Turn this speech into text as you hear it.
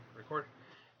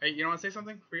Hey, you want to say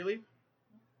something before you leave?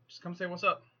 Just come say what's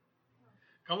up.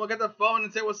 Come look at the phone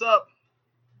and say what's up.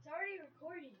 It's already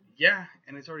recording. Yeah,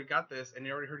 and it's already got this, and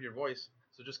they already heard your voice.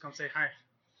 So just come say hi.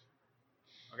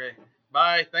 Okay.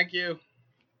 Bye. Thank you.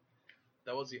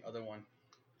 That was the other one.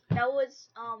 That was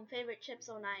favorite chips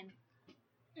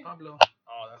 09. Pablo.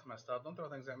 Oh, that's messed up. Don't throw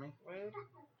things at me. Rude.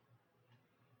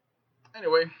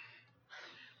 Anyway,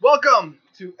 welcome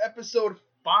to episode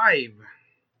 5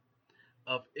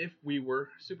 of If We Were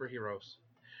Superheroes,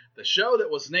 the show that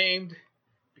was named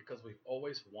because we've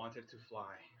always wanted to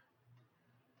fly.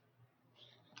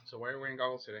 So why are you wearing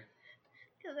goggles today?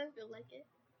 Because I feel like it.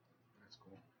 That's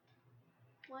cool.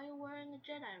 Why are you wearing a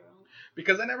Jedi robe?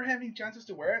 Because I never had any chances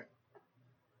to wear it.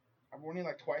 I've worn it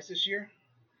like twice this year.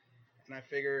 And I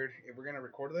figured if we're going to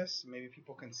record this, maybe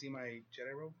people can see my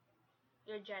Jedi robe.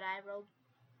 Your Jedi robe.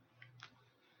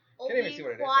 Can't even see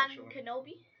what it is, Obi-Wan actually.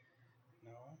 Kenobi?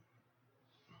 No.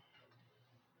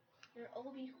 Your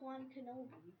Obi-Wan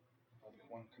Kenobi.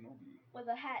 Obi-Wan Kenobi. With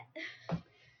a hat.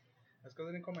 That's because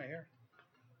I didn't comb my hair.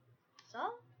 So?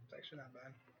 It's actually not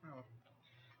bad. Oh.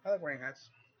 I like wearing hats.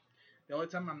 The only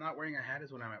time I'm not wearing a hat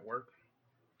is when I'm at work.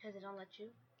 Because they don't let you?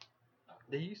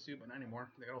 They used to, but not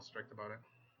anymore. They got all strict about it.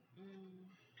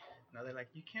 Now they're like,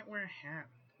 you can't wear a hat.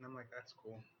 And I'm like, that's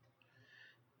cool.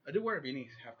 I do wear a beanie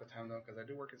half the time, though, because I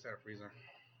do work inside a freezer.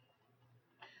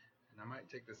 And I might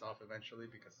take this off eventually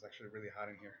because it's actually really hot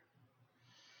in here.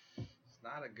 It's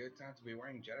not a good time to be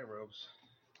wearing Jedi robes.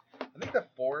 I think the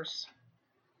Force,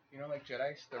 you know, like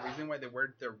Jedi's, the reason why they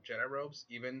wear their Jedi robes,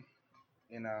 even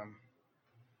in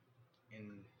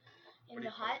In the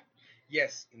hot?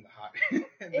 Yes, in the hot.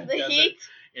 In the heat?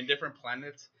 In different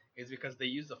planets, is because they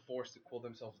use the Force to cool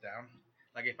themselves down.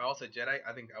 Like if I was a Jedi,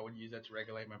 I think I would use that to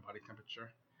regulate my body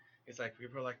temperature. It's like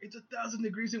people are like, it's 1,000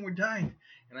 degrees and we're dying,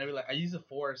 and I'd be like, I use the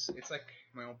Force. It's like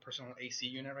my own personal AC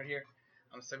unit right here.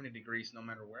 I'm 70 degrees no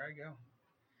matter where I go.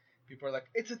 People are like,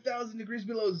 it's 1,000 degrees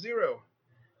below zero,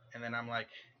 and then I'm like,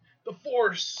 the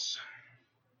Force.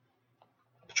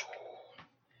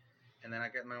 And then I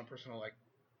get my own personal like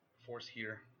Force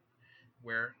heater,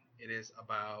 where it is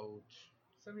about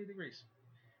 70 degrees.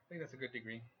 I think that's a good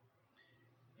degree.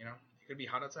 You know, it could be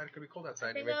hot outside, it could be cold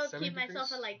outside. I think If I'll it's 70 keep myself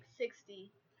degrees, at like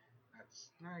 60.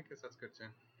 I guess that's good too.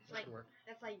 That Like, could work.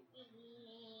 that's like...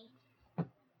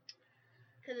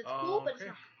 Because it's cool, but it's Okay.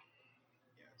 not.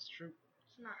 Yeah, it's true.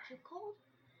 It's not too cold,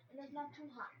 and it's not too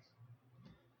hot.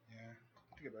 Yeah. I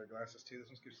have to get better glasses too. This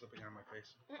one keeps slipping out of my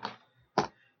face.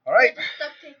 All right. Just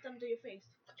duct tape them to your face.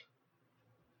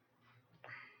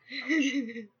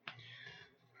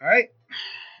 All right.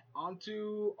 On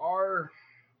to our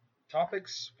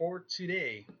topics for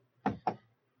today.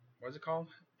 What is it called?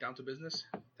 Down to business?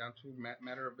 Down to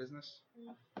matter of business?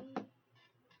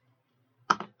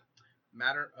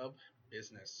 Matter of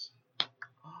business.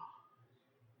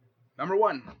 Number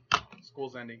 1.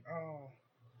 School's ending. Oh.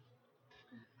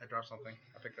 I dropped something.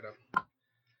 I picked it up.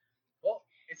 Well,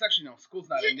 it's actually no. School's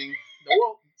not ending.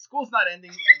 School's not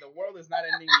ending, and the world is not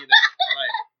ending either. All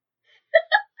right.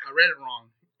 I read it wrong.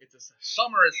 It's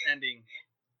summer is ending.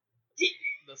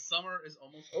 The summer is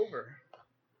almost over.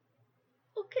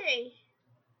 Okay.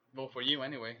 Well, for you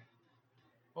anyway.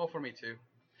 Well, for me too.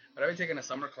 But I've been taking a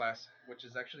summer class, which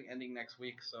is actually ending next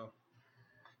week. So,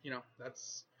 you know,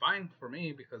 that's fine for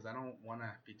me because I don't want to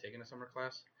be taking a summer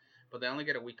class. But they only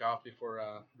get a week off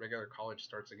before regular college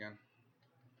starts again.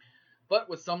 But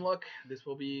with some luck, this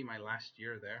will be my last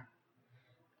year there.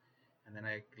 And then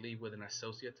I leave with an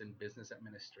associate in business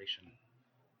administration.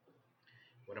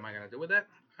 What am I going to do with that?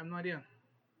 I have no idea.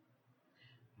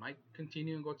 Might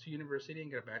continue and go to university and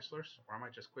get a bachelor's, or I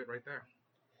might just quit right there.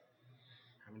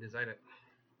 Haven't decided.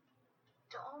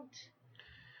 Don't.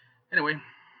 Anyway,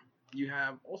 you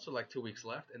have also like 2 weeks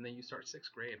left, and then you start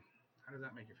 6th grade. How does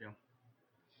that make you feel?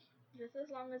 Just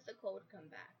as long as the cold come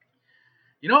back.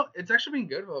 You know, it's actually been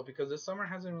good though, because this summer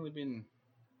hasn't really been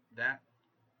that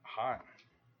hot.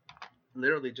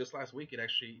 Literally, just last week, it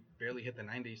actually barely hit the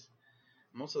 90s.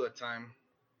 Most of the time,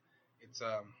 it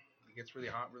gets really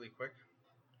hot really quick.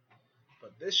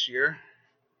 But this year,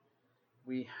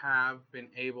 we have been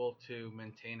able to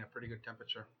maintain a pretty good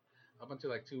temperature. Up until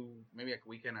maybe like a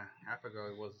week and a half ago,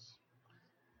 it was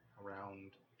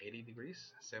around 80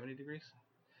 degrees, 70 degrees.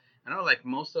 I know like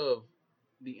most of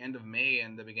the end of May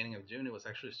and the beginning of June, it was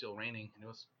actually still raining, and it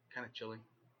was kind of chilly,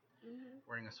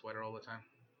 wearing a sweater all the time.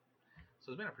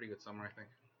 So it's been a pretty good summer, I think.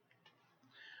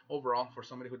 Overall, for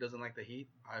somebody who doesn't like the heat,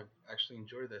 I've actually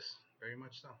enjoyed this very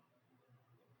much so.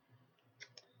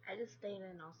 I just stayed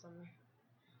in all summer.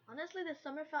 Honestly, the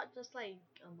summer felt just like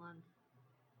a month.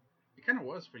 It kind of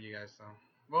was for you guys, though.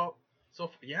 Well,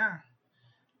 yeah,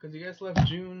 because you guys left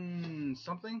June June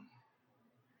something.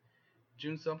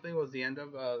 June something was the end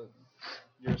of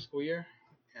your school year,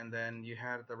 and then you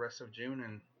had the rest of June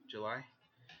and July.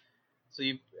 So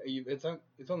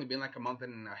it's only been like a month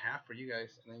and a half for you guys,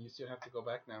 and then you still have to go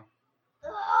back now.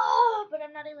 Oh, but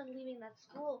I'm not even leaving that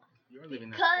school. You're leaving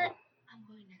that Because school. I'm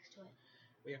going next to it.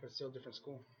 We have a still different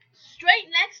school. Straight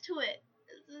next to it.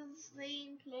 It's the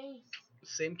same place.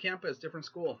 Same campus, different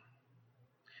school.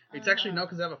 It's actually no,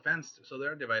 because they have a fence, so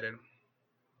they're divided.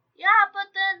 Yeah, but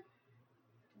then,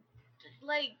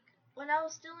 like, when I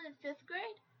was still in 5th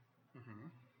grade,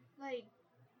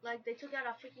 like they took out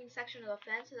a freaking section of the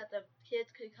fence so that the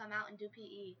kids could come out and do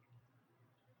PE.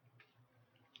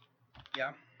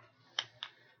 Yeah.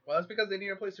 Well, that's because they need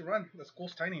a place to run. The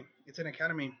school's tiny. It's an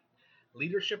academy.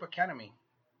 Leadership Academy.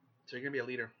 So you're going to be a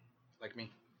leader, like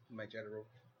me, in my Jedi role.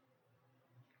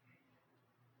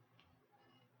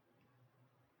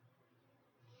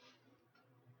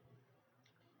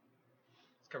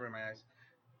 It's covering my eyes.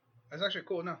 That's actually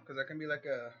cool, no? Because I can be like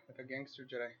a gangster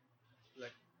Jedi.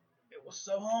 Like, hey, what's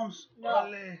up, Holmes? No.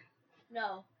 Ole.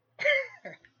 No.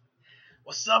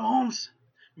 What's up, Holmes?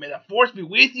 May the force be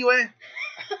with you, eh?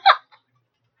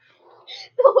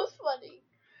 That was funny.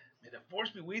 May the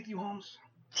force be with you, Holmes.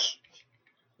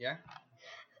 Yeah?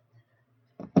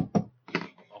 Oh,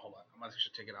 hold on. I might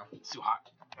should take it off. It's too hot.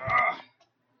 Ugh.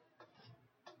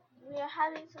 We are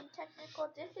having some technical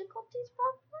difficulties,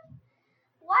 probably.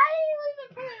 Why are you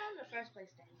even putting it on in the first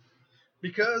place, then?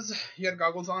 Because you had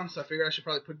goggles on, so I figured I should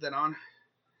probably put that on.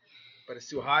 But it's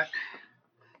too hot.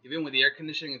 Even with the air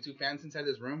conditioning and 2 fans inside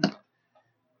this room,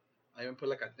 I even put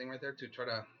like a thing right there to try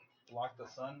to block the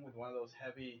sun with one of those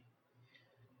heavy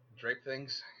drape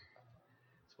things.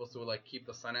 It's supposed to like keep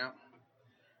the sun out,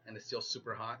 and it's still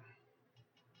super hot.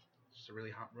 It's just a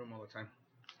really hot room all the time.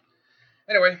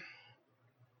 Anyway,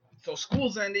 so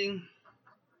school's ending.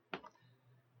 Let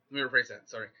me rephrase that.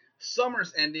 Sorry.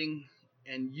 Summer's ending,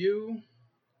 and you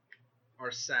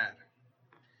are sad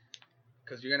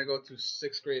because you're gonna go to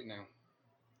 6th grade now.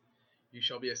 You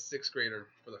shall be a 6th grader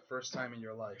for the first time in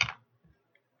your life.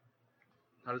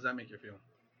 How does that make you feel?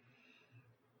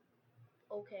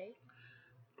 Okay.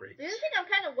 Great. The only thing I'm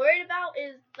kind of worried about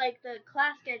is like the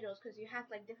class schedules, because you have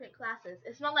like different classes.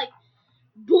 It's not like,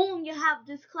 boom, you have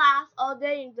this class all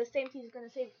day and the same teacher's gonna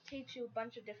teach you a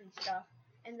bunch of different stuff,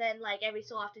 and then like every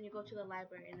so often you go to the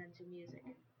library and then to music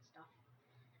and stuff.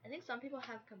 I think some people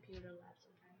have computer labs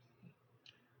sometimes.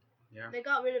 Yeah. They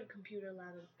got rid of computer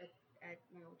lab at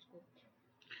my old school.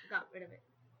 Got rid of it.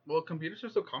 Well, computers are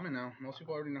so common now. Most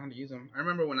people already know how to use them. I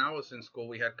remember when I was in school,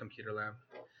 we had computer lab.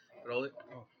 But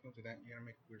don't do that. You're gonna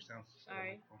make weird sounds.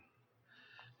 Sorry.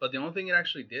 But the only thing it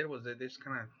actually did was that they just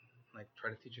kind of like try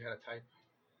to teach you how to type.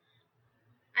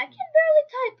 I can barely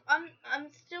type. I'm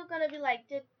still gonna be like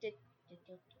Well,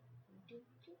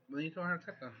 then you don't know how to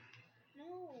type then.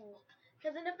 No,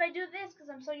 because then if I do this, because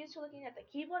I'm so used to looking at the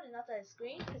keyboard and not the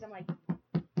screen, because I'm like.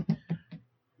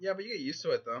 Yeah, but you get used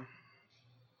to it though.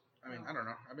 I mean, I don't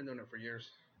know. I've been doing it for years.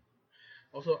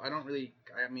 Also, I don't really.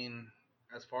 I mean,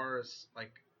 as far as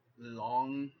like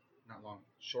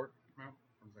short amount.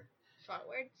 What was I? Short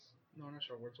words. No, not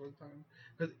short words. What are you talking?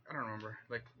 Because I don't remember.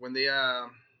 Like when they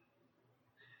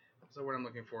what's the word I'm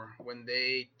looking for? When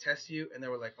they test you and they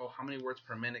were like, oh, how many words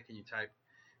per minute can you type?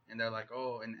 And they're like,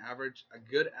 oh, a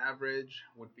good average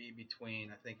would be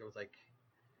between, I think it was like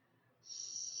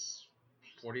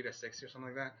 40 to 60 or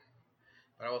something like that.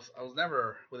 But I was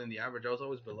never within the average. I was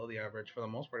always below the average. For the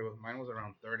most part, mine was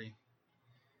around 30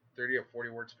 or 40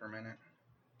 words per minute.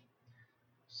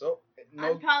 So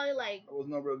I'm probably like. I was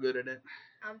not real good at it.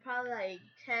 I'm probably like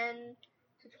 10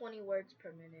 to 20 words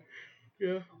per minute.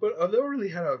 Yeah, but I've never really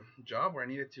had a job where I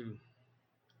needed to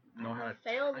know how to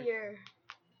failure.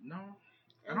 Type. No.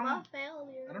 I don't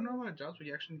know a lot of jobs where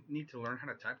you actually need to learn how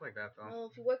to type like that, though. Well,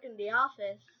 if you work in the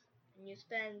office and you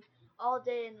spend all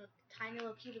day in a tiny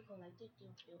little cubicle like.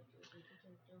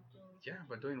 Yeah,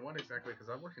 but doing what exactly? Because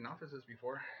I've worked in offices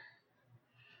before.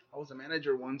 I was a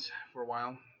manager once for a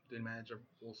while, doing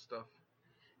manageable stuff.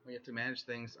 When you have to manage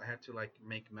things, I had to like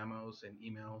make memos and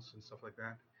emails and stuff like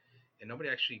that. And nobody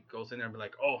actually goes in there and be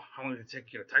like, oh, how long did it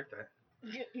take you to type that?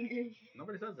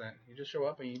 Nobody does that. You just show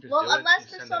up and you just do it. Well, unless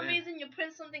for some reason you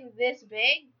print something this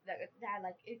big that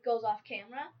like it goes off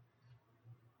camera,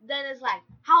 then it's like,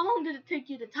 how long did it take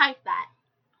you to type that?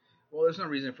 Well, there's no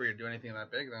reason for you to do anything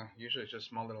that big though. Usually it's just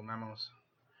small little memos.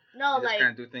 No, you just kind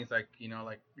of do things like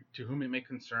like to whom it may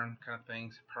concern kind of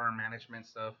things, per management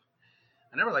stuff.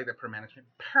 I never liked that per management.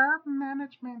 Per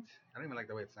management. I don't even like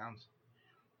the way it sounds.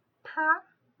 Per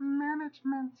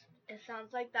management. It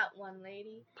sounds like that one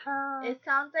lady. Per. It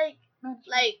sounds like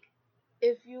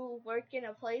if you work in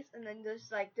a place and then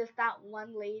there's like just that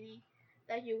one lady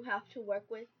that you have to work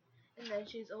with, and then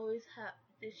she always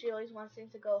wants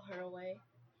things to go her way.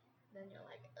 Then you're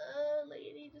like,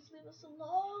 lady, just leave us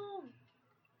alone.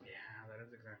 Yeah, that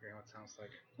is exactly how it sounds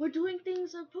like. We're doing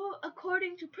things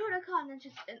according to protocol,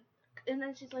 and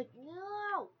then she's like,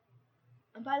 no.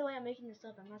 And by the way, I'm making this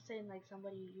up. I'm not saying like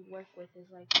somebody you work with is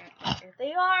like that. If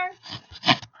they are,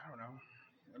 I don't know.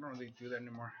 I don't really do that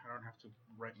anymore. I don't have to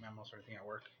write memos or anything at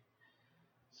work,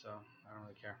 so I don't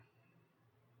really care.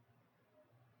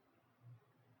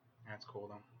 That's cool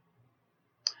though.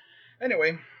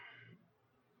 Anyway,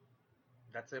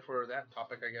 that's it for that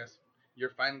topic, I guess.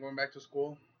 You're fine going back to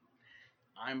school.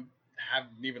 I'm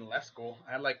haven't even left school.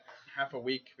 I had like half a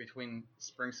week between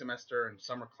spring semester and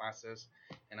summer classes,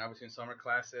 and now between summer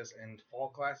classes and fall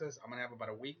classes, I'm gonna have about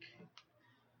a week.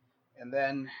 And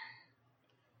then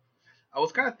I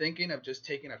was kind of thinking of just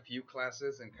taking a few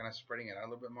classes and kind of spreading it out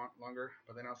a little bit longer,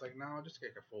 but then I was like, no, I'll just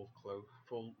take a full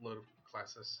load of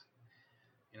classes.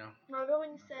 You know. remember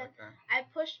when you said Like that. I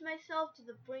pushed myself to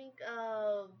the brink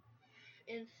of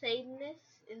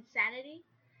insanity,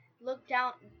 looked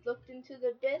into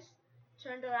the abyss,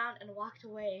 turned around and walked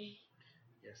away.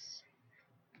 Yes.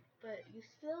 But you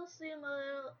still seem a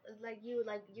little like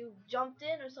you jumped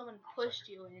in or someone pushed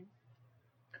you in.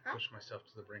 I pushed myself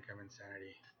to the brink of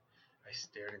insanity. I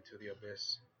stared into the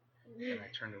abyss, and I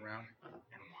turned around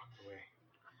and walked away.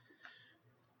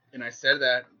 And I said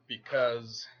that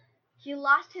because he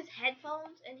lost his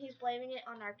headphones and he's blaming it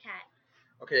on our cat.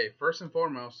 Okay, first and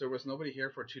foremost, there was nobody here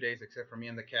for 2 days except for me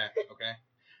and the cat, okay?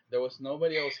 There was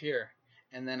nobody else here.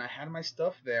 And then I had my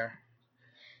stuff there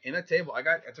in a table. I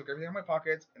took everything out of my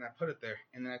pockets and I put it there.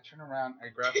 And then I turned around, I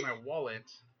grabbed my wallet.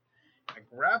 I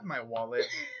grabbed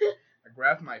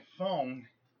my phone,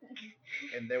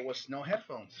 and there was no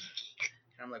headphones.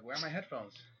 And I'm like, where are my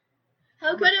headphones?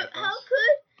 How could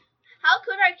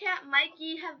our cat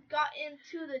Mikey have gotten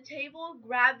to the table,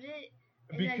 grabbed it,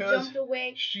 and then jumped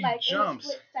away she like jumps.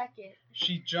 in a split second?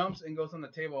 She jumps and goes on the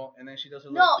table, and then she does a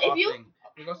little claw thing.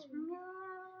 It goes.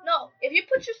 No, if you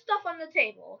put your stuff on the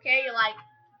table, okay, you're like,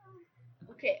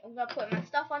 okay, I'm gonna put my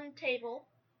stuff on the table.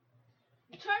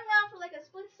 You turn around for like a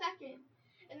split second,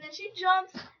 and then she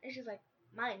jumps, and she's like,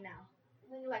 mine now.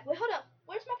 And then you're like, wait, hold up,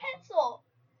 where's my pencil?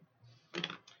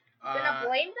 You're gonna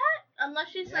blame that? Unless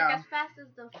she's like as fast as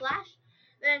the Flash,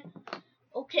 then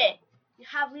okay, you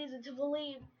have reason to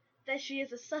believe that she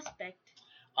is a suspect.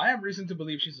 I have reason to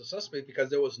believe she's a suspect because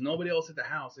there was nobody else at the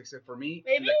house except for me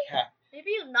and the cat.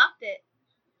 Maybe you knocked it.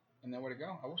 And then where'd it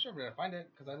go? I wish I would find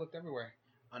it because I looked everywhere.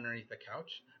 Underneath the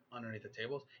couch, underneath the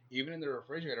tables, even in the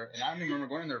refrigerator. And I don't even remember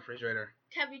going in the refrigerator.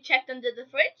 Have you checked under the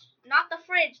fridge? Not the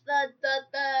fridge, the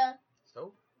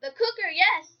stove? The cooker,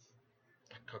 yes.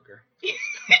 Cooker.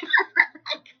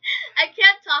 I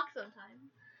can't talk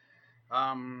sometimes.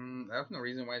 There's no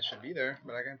reason why it should be there,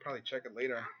 but I can probably check it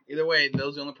later. Either way, the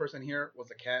only person here was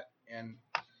the cat, and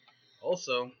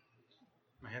also,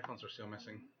 my headphones are still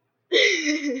missing.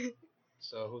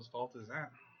 So whose fault is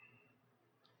that?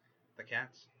 The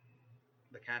cat's.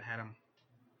 The cat had them.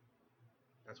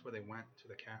 That's where they went, to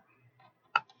the cat.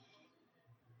 Let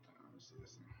me see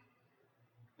this thing.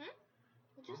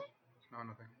 What'd you say? No,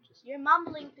 nothing. Just you're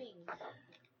mumbling things.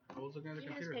 I was looking at the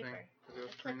computer thing. It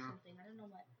was click something. I don't know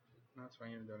what. No, it's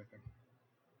fine. You didn't do anything.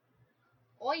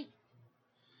 Oi.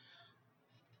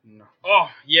 No. Oh,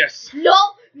 yes.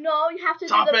 No, you have to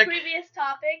do the previous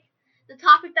topic. The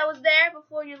topic that was there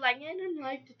before you're like, I don't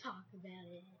like to talk about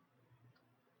it.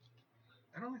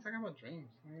 I don't like talking about dreams.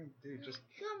 Dude, just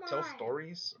Come tell on.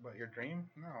 stories about your dream?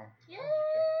 No. Yes.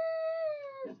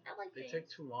 I like They take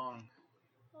too long.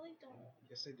 No, they don't.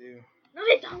 Yes, they do. No,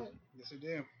 they don't. Yes, they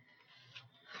do.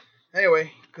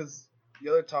 Anyway, because the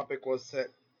other topic was that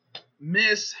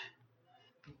Miss...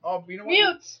 Oh, you know what?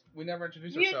 Mute. We never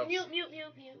introduced ourselves. Mute.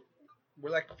 We're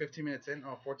like 15 minutes in.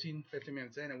 15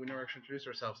 minutes in, and we never actually introduced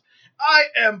ourselves. I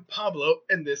am Pablo,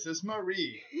 and this is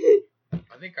Marie.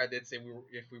 I think I did say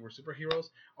if we were superheroes,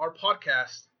 our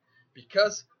podcast,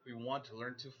 because we want to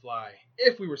learn to fly.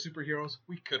 If we were superheroes,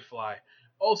 we could fly.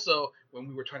 Also, when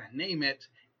we were trying to name it,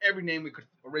 every name we could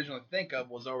originally think of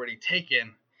was already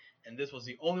taken, and this was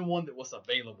the only one that was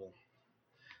available.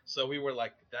 So we were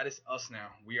like, that is us now.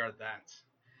 We are that.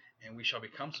 And we shall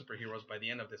become superheroes by the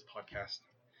end of this podcast.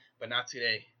 But not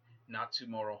today, not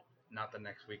tomorrow, not the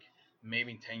next week.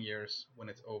 Maybe in 10 years when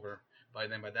it's over. By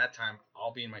that time,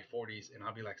 I'll be in my 40s and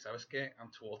I'll be like, ¿Sabes qué? I'm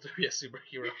too old to be a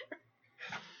superhero.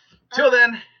 Till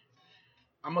then,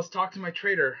 I must talk to my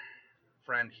trader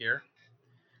friend here.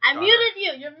 I muted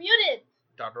you. You're muted.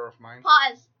 Daughter of mine.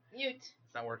 Pause. Mute.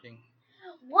 It's not working.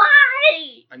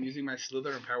 Why? I'm using my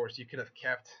Slytherin powers you could have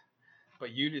kept,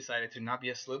 but you decided to not be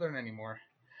a Slytherin anymore.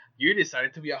 You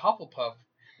decided to be a Hufflepuff.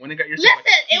 When you got yourself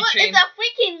Listen, it's a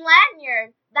freaking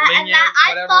lanyard. That I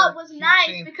whatever, thought was nice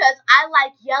keychain. because I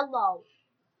like yellow.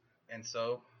 And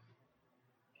so,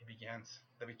 it begins.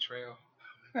 The betrayal.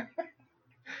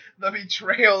 The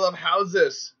betrayal of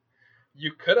houses.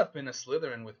 You could have been a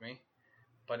Slytherin with me,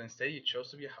 but instead you chose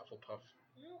to be a Hufflepuff.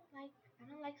 I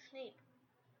don't like Snape.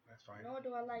 That's fine. Nor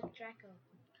do I like Draco.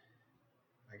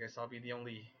 I guess I'll be the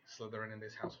only Slytherin in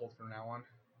this household from now on.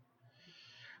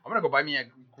 I'm gonna go buy me a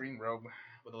green robe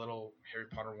with a little Harry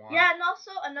Potter wand. Yeah, and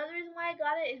also another reason why I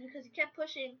got it is because he kept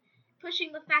pushing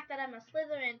the fact that I'm a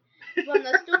Slytherin from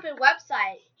the stupid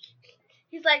website.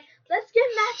 He's like, let's get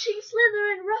matching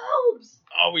Slytherin robes.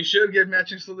 Oh, we should get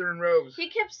matching Slytherin robes. He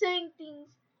kept saying things,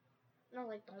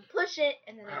 like, don't push it,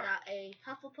 and then I got a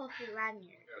Hufflepuff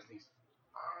lanyard.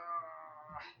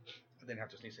 I didn't have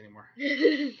to sneeze anymore.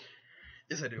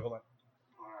 Yes, I do. Hold on.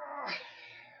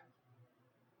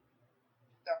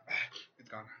 It's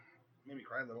gone. Made me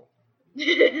cry a little.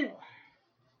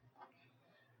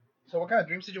 So what kind of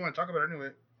dreams did you want to talk about anyway?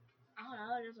 I don't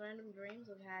know, just random dreams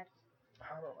I've had.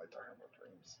 How don't I talk about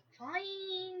dreams?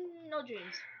 Fine, no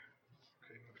dreams.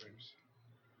 Okay, no dreams.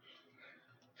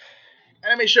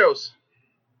 Anime shows.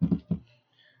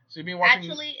 So you've been watching...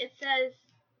 Actually, it says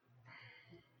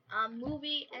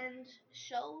movie and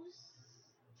shows.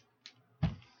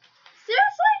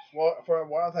 Seriously? Well, for a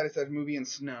while I thought it said movie and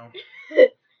snow.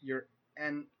 Your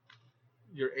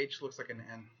H looks like an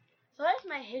N. So if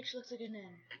my H looks like an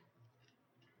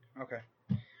N. Okay.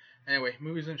 Anyway,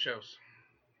 movies and shows.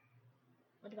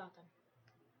 What about them?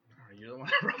 Oh, you're the one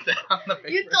that wrote that on the paper.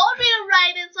 You told me to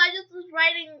write it, so I just was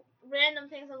writing random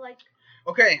things. I was like...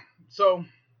 Okay, so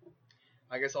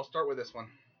I guess I'll start with this one.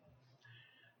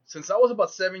 Since I was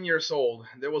about 7 years old,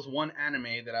 there was one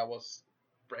anime that I was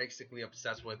basically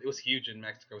obsessed with. It was huge in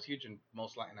Mexico. It was huge in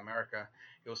most Latin America.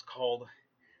 It was called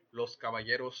Los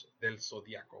Caballeros del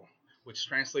Zodiaco, which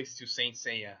translates to Saint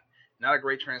Seiya. Not a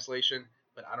great translation,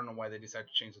 but I don't know why they decided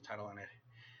to change the title on it.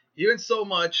 Even so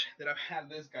much that I've had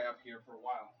this guy up here for a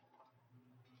while.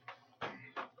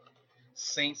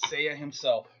 Saint Seiya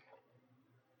himself.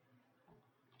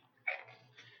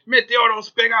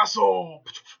 Meteoros Pegaso!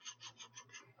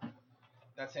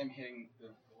 That's him hitting the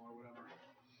floor or whatever.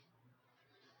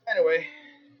 Anyway,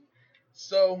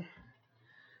 so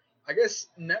I guess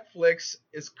Netflix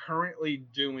is currently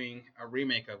doing a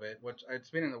remake of it, which it's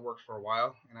been in the works for a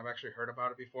while, and I've actually heard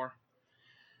about it before.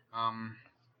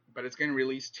 But it's getting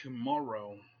released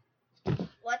tomorrow. What?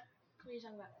 What are you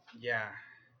talking about? Yeah.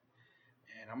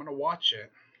 And I'm going to watch it,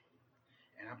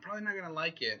 and I'm probably not going to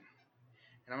like it.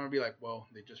 And I'm going to be like, well,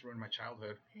 they just ruined my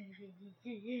childhood.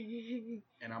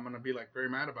 And I'm going to be like very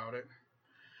mad about it.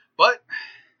 But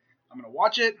I'm going to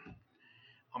watch it.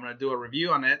 I'm going to do a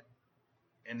review on it.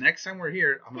 And next time we're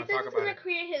here, I'm going to talk about it. He's going to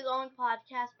create his own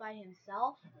podcast by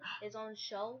himself? His own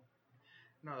show?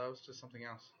 No, that was just something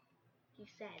else. He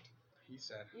said. He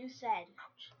said. You said.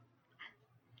 Ouch.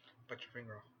 Bite your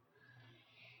finger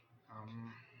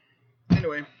off.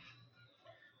 Anyway.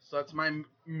 So that's my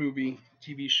movie,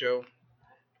 TV show.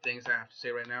 Things I have to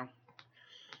say right now.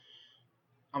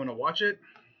 I'm going to watch it.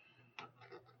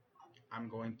 I'm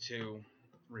going to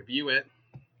review it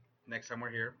next time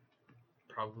we're here.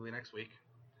 Probably next week.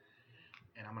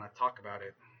 And I'm going to talk about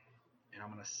it. And I'm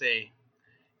going to say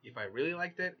if I really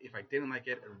liked it, if I didn't like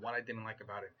it, and what I didn't like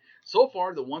about it. So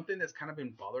far, the one thing that's kind of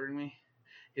been bothering me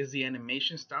is the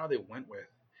animation style they went with.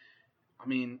 I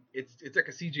mean, it's like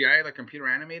a CGI, like computer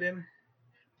animated,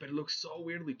 but it looks so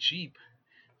weirdly cheap.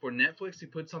 For Netflix to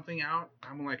put something out,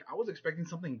 I'm like, I was expecting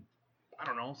something, I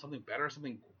don't know, something better,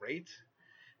 something great.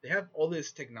 They have all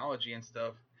this technology and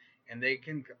stuff, and they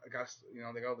got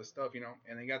all this stuff,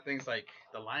 and they got things like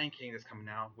The Lion King that's coming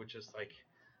out, which is like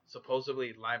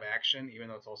supposedly live action, even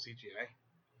though it's all CGI.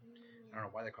 I don't know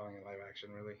why they're calling it live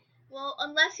action, really. Well,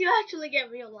 unless you actually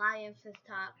get real lions this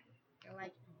time. You're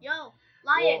like, yo,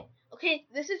 lion, well, okay,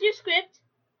 this is your script,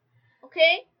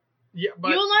 okay? Yeah, but...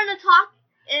 You learn to talk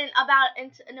in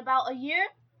about a year,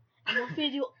 and we'll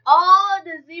feed you all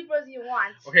the zebras you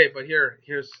want. Okay, but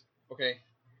here's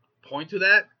point to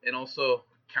that, and also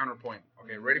counterpoint.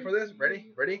 Okay, ready for this?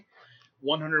 Ready?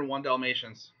 101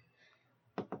 Dalmatians.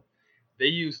 They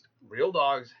used real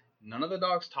dogs. None of the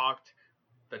dogs talked.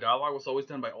 The dialogue was always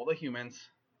done by all the humans.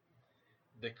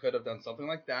 They could have done something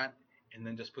like that, and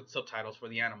then just put subtitles for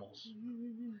the animals.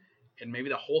 And maybe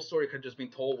the whole story could have just been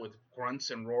told with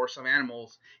grunts and roars of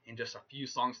animals and just a few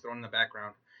songs thrown in the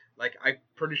background. Like, I'm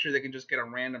pretty sure they can just get a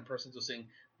random person to sing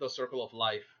The Circle of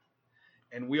Life.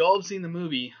 And we all have seen the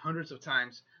movie hundreds of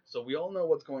times, So we all know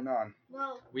what's going on.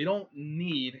 Well, We don't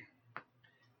need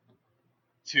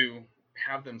to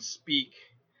have them speak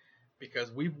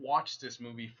because we've watched this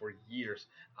movie for years.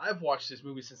 I've watched this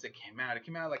movie since it came out. It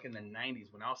came out like in the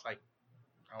 90s when I was like,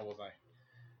 how old was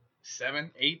I?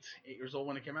 8 years old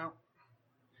when it came out.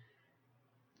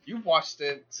 You've watched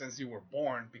it since you were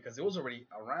born because it was already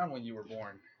around when you were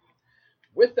born.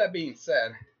 With that being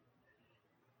said,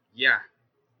 yeah,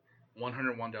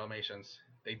 101 Dalmatians.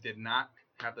 They did not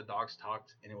have the dogs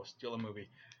talked, and it was still a movie.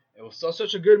 It was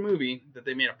such a good movie that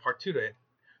they made a part 2 to it,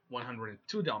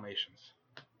 102 Dalmatians,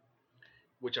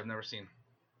 which I've never seen.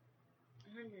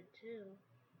 102.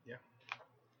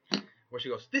 Yeah. Where she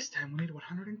goes, this time we need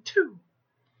 102.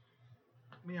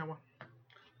 Meow.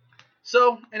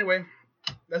 So, anyway,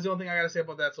 that's the only thing I gotta say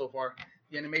about that so far.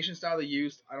 The animation style they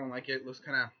used, I don't like it. It looks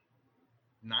kind of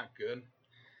not good.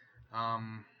 I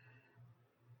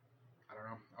don't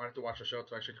know. I would have to watch the show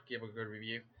to actually give a good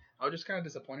review. I was just kind of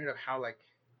disappointed of how like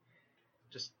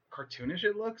just cartoonish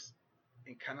it looks,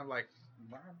 and kind of like.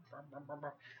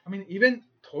 I mean, even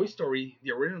Toy Story,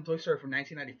 the original Toy Story from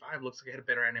 1995, looks like it had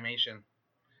better animation,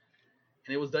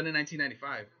 and it was done in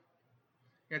 1995.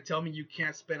 You're gonna tell me you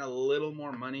can't spend a little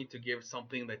more money to give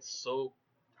something that's so,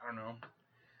 I don't know,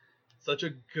 such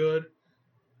a good.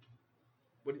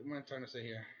 What am I trying to say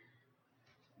here?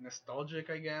 Nostalgic,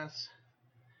 I guess.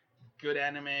 Good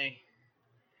anime,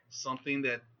 something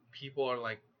that people are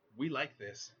like, we like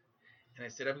this, and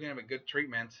instead of giving it a good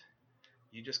treatment,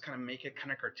 you just kind of make it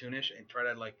kind of cartoonish and try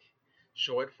to like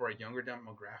show it for a younger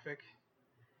demographic.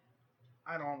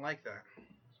 I don't like that.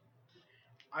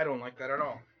 I don't like that at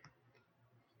all.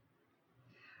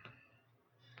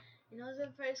 You know,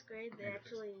 in first grade, they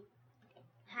actually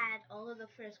had all of the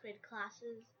first grade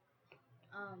classes.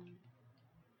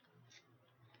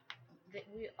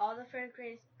 All the first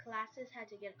grade classes had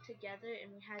to get together,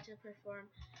 and we had to perform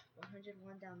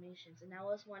 101 Dalmatians, and that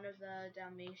was one of the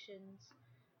Dalmatians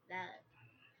that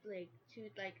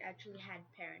actually had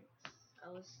parents.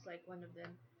 I was like one of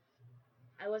them.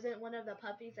 I wasn't one of the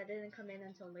puppies that didn't come in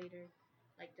until later,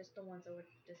 like just the ones that were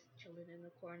just chilling in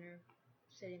the corner,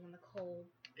 sitting on the cold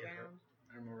ground.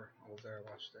 I remember I was there.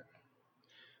 I watched it.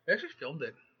 They actually filmed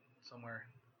it somewhere.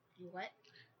 You what?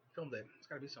 Filmed it. It's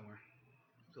gotta be somewhere.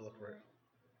 To look for it.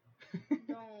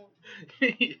 Don't.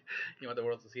 You want the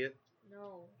world to see it?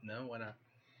 No. No, why not?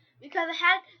 Because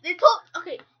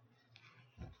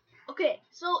Okay,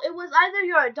 so it was either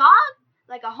you're a dog,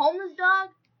 like a homeless dog,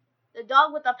 the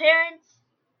dog with the parents,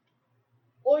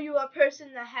 or you were a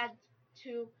person that had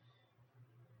to,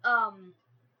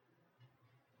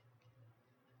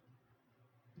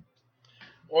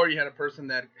 Or you had a person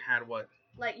that had what?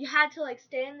 Like you had to like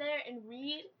stand there and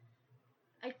read.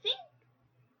 I think,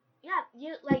 yeah,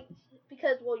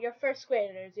 because you're first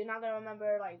graders, you're not gonna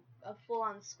remember like a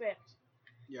full-on script.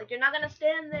 Yeah. Like you're not gonna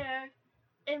stand there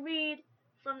and read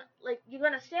you're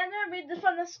gonna stand there and read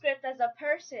from the script as a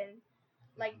person,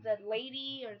 like the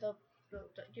lady or the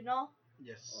you know.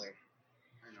 Yes. Or,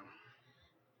 I know.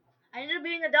 I ended up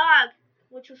being a dog,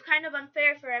 which was kind of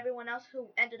unfair for everyone else who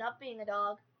ended up being a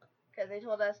dog, because they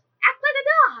told us act like a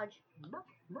dog.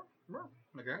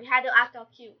 Okay. We had to act all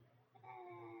cute.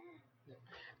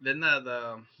 Then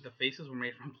the faces were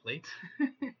made from plates.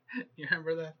 You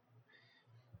remember that?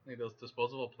 Like those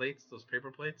disposable plates, those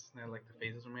paper plates. And like the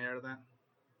faces were made out of that.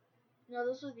 No,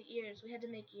 those were the ears. We had to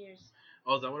make ears.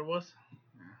 Oh, is that what it was?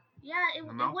 Yeah, it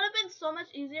would have been so much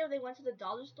easier if they went to the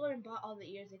dollar store and bought all the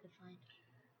ears they could find.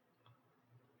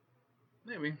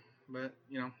 Maybe, but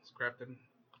scrapped it.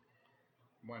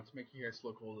 Wanted to make you guys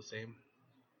look all the same.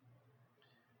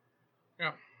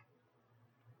 Yeah.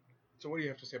 So what do you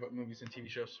have to say about movies and TV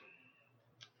shows?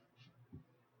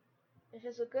 If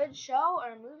it's a good show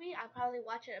or a movie, I'll probably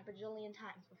watch it a bajillion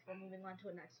times before moving on to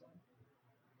the next one.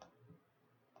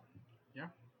 Yeah.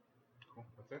 Cool.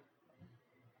 That's it.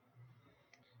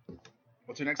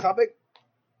 What's your next topic?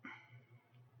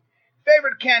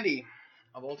 Favorite candy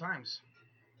of all times?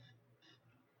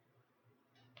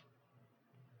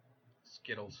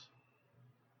 Skittles.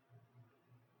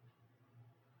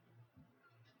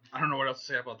 I don't know what else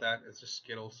to say about that. It's just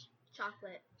Skittles.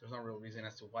 Chocolate. There's no real reason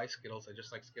as to why Skittles. I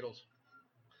just like Skittles.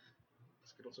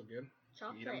 Skittles are good.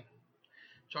 Chocolate.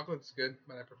 Chocolate's good,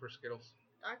 but I prefer Skittles.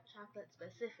 Dark chocolate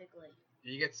specifically.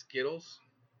 You get Skittles,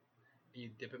 and you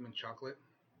dip them in chocolate.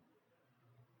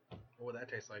 What would that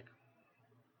taste like?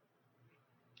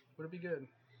 Would it be good?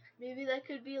 Maybe that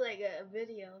could be like a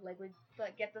video. Like we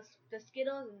get the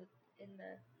Skittles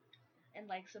and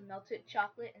like some melted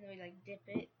chocolate, and then we like dip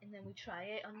it, and then we try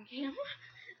it on camera.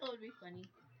 That would be funny.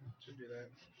 Should do that.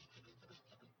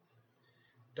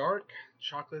 Dark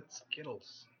chocolate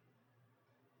Skittles.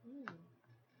 Mm.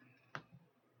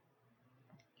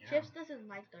 Yeah. Chips doesn't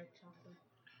like dark chocolate.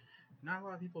 Not a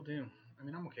lot of people do. I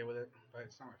mean, I'm okay with it, but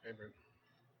it's not my favorite.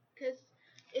 Because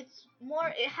it's more,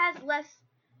 it has less,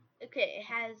 okay, it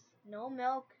has no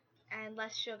milk and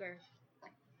less sugar.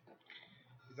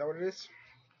 Is that what it is?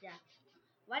 Yeah.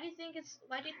 Why do you think it's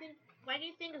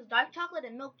dark chocolate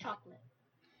and milk chocolate?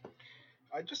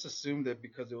 I just assumed that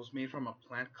because it was made from a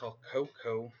plant called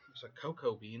cocoa, it's a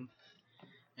cocoa bean,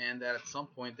 and that at some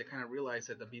point they kind of realized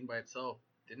that the bean by itself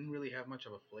didn't really have much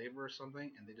of a flavor or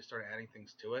something, and they just started adding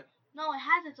things to it. No, it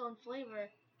has its own flavor.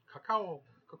 Cacao,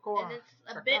 cocoa, And it's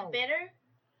a cacao. bit bitter.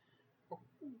 Cocoa.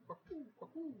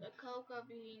 The cocoa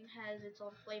bean has its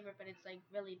own flavor, but it's like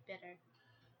really bitter.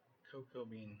 Cocoa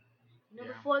bean. You know,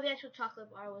 Yeah. before the actual chocolate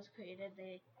bar was created,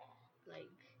 they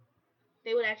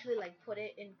would actually like put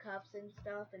it in cups and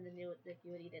stuff, and then you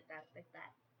would eat it like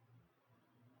that.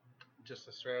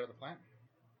 Just straight out of the plant.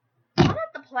 Oh,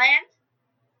 not the plant.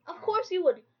 Of course, you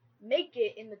would make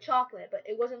it in the chocolate, but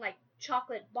it wasn't like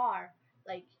chocolate bar.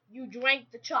 Like you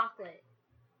drank the chocolate.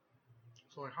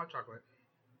 So like hot chocolate.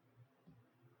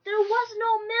 There was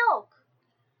no milk.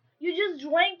 You just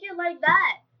drank it like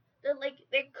that.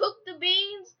 They cooked the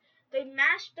beans, they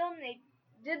mashed them, they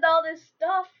did all this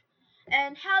stuff.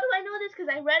 And how do I know this? Because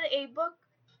I read a book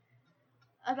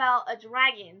about a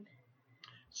dragon.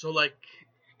 So like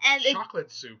And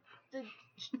chocolate soup.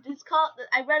 It's called.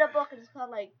 I read a book and it's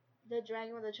called like The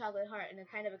Dragon with a Chocolate Heart, and it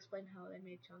kind of explained how they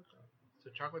made chocolate.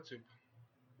 So chocolate soup.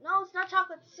 No, it's not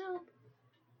chocolate soup.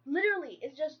 Literally,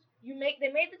 it's just they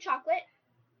made the chocolate,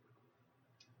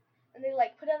 and they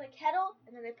like put it in a kettle,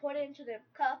 and then they pour it into their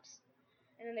cups,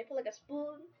 and then they put like a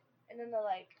spoon, and then they're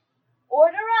like,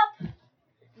 order up,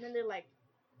 and then they're like,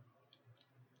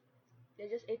 they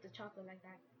just ate the chocolate like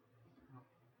that.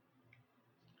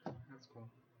 That's cool.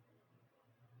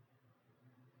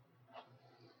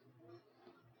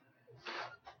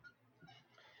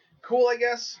 Cool, I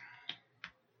guess.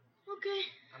 Okay.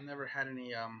 I've never had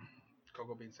any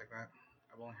cocoa beans like that.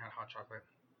 I've only had hot chocolate.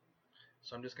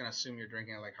 So I'm just gonna assume you're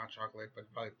drinking it like hot chocolate, but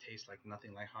it probably tastes like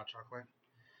nothing like hot chocolate.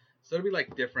 So it'll be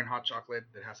like different hot chocolate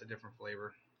that has a different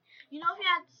flavor. You know, if you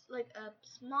add like a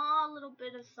small little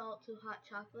bit of salt to hot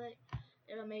chocolate,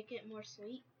 it'll make it more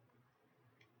sweet.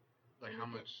 Like how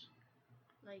much?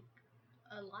 Like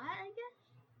a lot, I guess.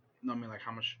 No, I mean like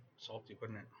how much salt do you put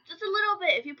in it? Just a little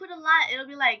bit. If you put a lot, it'll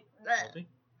be like. Salty?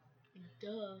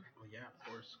 Duh. Oh yeah, of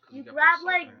course. You grab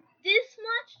like this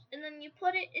much, and then you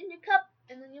put it in your cup,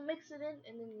 and then you mix it in,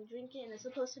 and then you drink it, and it's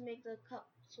supposed to make the cup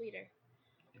sweeter.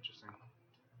 Interesting.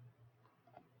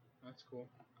 That's cool.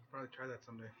 I'll probably try that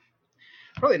someday.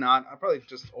 Probably not. I'll probably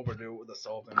just overdo it with the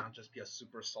salt and not just be a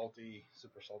super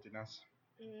saltiness.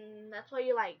 That's why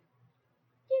you like.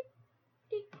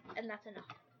 And that's enough.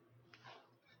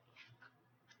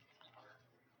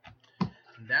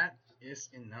 That is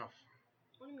enough.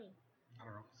 What do you mean? I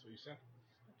don't know. That's what you said.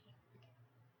 Okay.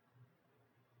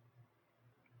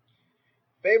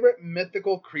 Favorite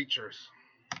mythical creatures.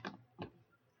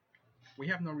 We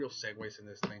have no real segues in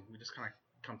this thing. We just kind of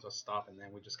come to a stop and then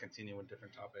we just continue with a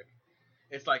different topic.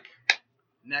 It's like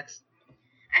next.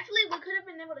 Actually, we could have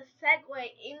been able to segue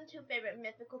into favorite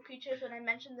mythical creatures when I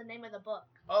mentioned the name of the book.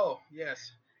 Oh,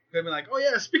 yes. Could have been like, oh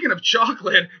yeah, speaking of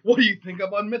chocolate, what do you think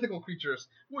about mythical creatures?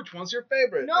 Which one's your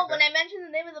favorite? No, when I mentioned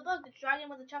the name of the book, the dragon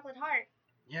with a chocolate heart.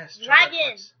 Yes,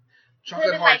 dragon.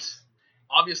 Chocolate hearts.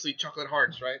 Like... Obviously, chocolate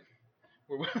hearts, right?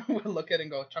 We'll look at it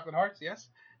and go, chocolate hearts, yes?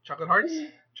 Chocolate hearts?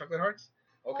 Chocolate hearts?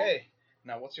 Okay.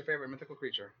 Now, what's your favorite mythical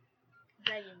creature?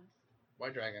 Dragons.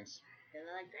 Why dragons? Because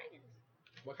I like dragons.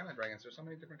 What kind of dragons? There's so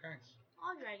many different kinds.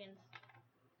 All dragons.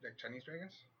 Like Chinese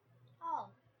dragons?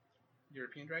 All.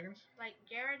 European dragons? Like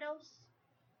Gyarados.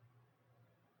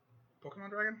 Pokemon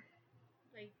dragon?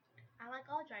 Like, I like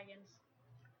all dragons.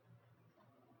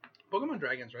 Pokemon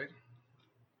dragons, right?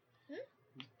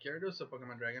 Gyarados is a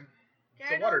Pokemon dragon.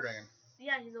 It's a water dragon.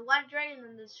 Yeah, he's a water dragon,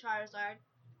 and this Charizard.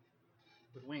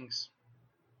 With wings.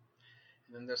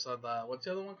 And then there's what's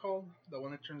the other one called? The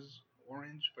one that turns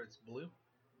orange, but it's blue?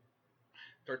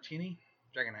 Dartini?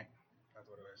 Dragonite. That's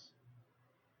what it is.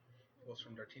 It goes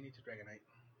from Dartini to Dragonite.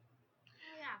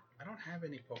 Oh, yeah. I don't have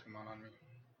any Pokemon on me.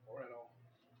 Or at all.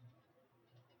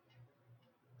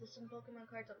 There's some Pokemon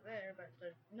cards up there, but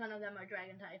none of them are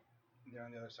Dragon type. They're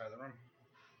on the other side of the room.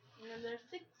 And then there's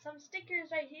some stickers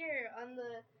right here on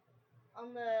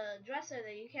the dresser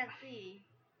that you can't see.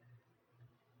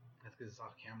 That's because it's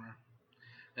off camera.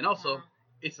 And also,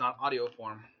 it's not audio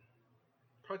form.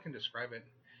 Probably can describe it.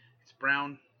 It's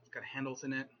brown. It's got handles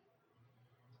in it.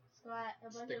 It's got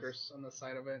a bunch stickers on the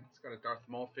side of it. It's got a Darth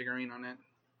Maul figurine on it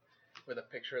with a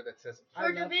picture that says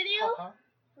 "For the video." Papa.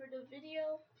 For the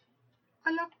video,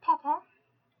 I love Papa.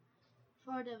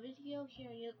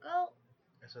 here you go.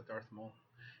 It's a Darth Maul.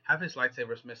 Half his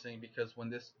lightsaber's missing because when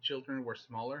these children were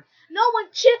smaller. No,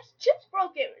 when Chips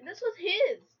broke it. This was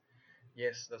his.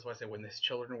 Yes, that's why I said when these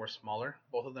children were smaller.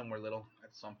 Both of them were little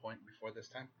at some point before this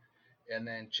time. And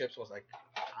then Chips was like,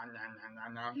 and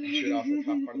shoot off the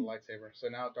top part of the lightsaber. So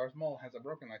now Darth Maul has a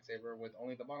broken lightsaber with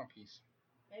only the bottom piece.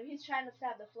 Maybe he's trying to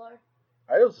stab the floor.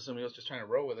 I was assuming he was just trying to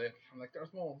roll with it. I'm like,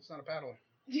 Darth Maul, it's not a paddle.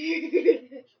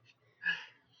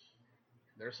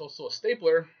 There's also a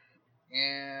stapler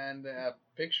and a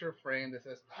picture frame that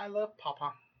says, I love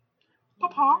Papa.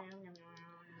 Papa.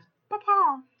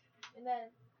 Papa. And then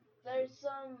there's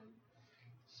some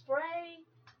spray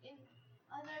in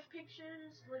other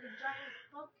pictures with a giant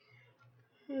book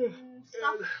and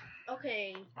stuff.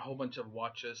 Okay. A whole bunch of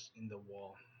watches in the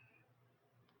wall.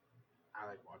 I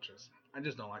like watches. I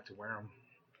just don't like to wear them.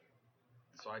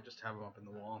 So I just have them up in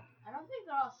the wall. I don't think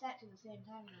they're all set to the same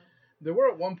time though. They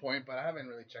were at one point, but I haven't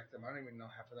really checked them. I don't even know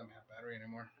half of them have battery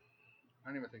anymore. I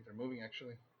don't even think they're moving,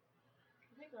 actually.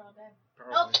 I think they're all dead.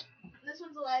 Probably. Nope. This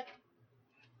one's alive.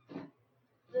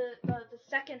 The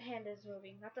second hand is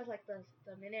moving, not the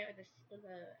minute or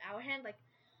the hour hand,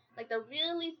 like the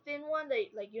really thin one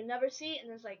that like you never see, and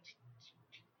there's like.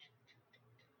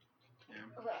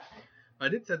 Yeah. I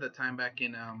did set the time back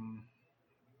in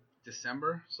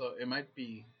December, so it might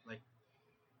be like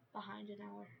behind an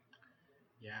hour.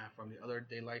 Yeah, from the other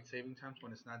daylight saving times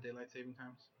when it's not daylight saving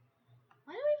times.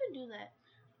 Why do we even do that?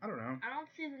 I don't know. I don't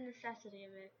see the necessity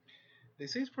of it. They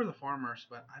say it's for the farmers,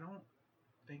 but I don't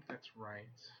think that's right.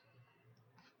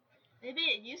 Maybe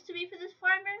it used to be for the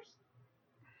farmers?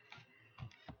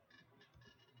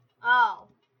 Oh.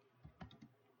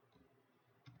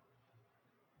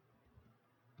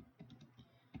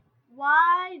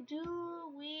 Why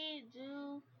do we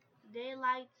do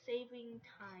daylight saving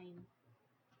time?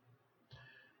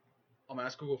 I'm going to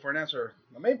ask Google for an answer.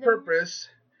 The main purpose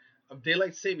of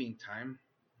daylight saving time,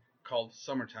 called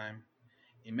summertime,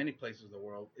 in many places of the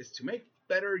world, is to make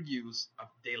better use of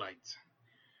daylight.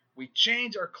 We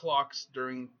change our clocks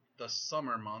during the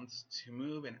summer months to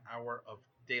move an hour of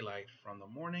daylight from the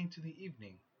morning to the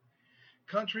evening.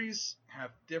 Countries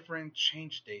have different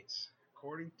change dates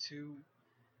according to...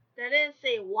 They didn't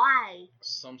say why.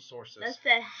 Some sources. They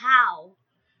said how.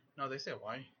 No, they said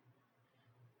why.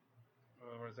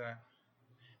 Where's that?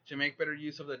 To make better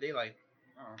use of the daylight.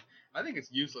 I think it's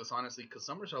useless, honestly, because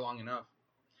summers are long enough.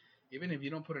 Even if you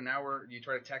don't put an hour, you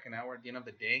try to tack an hour at the end of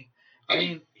the day. I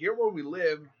mean, here where we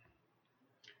live,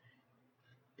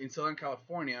 in Southern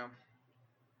California,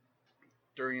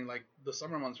 during like the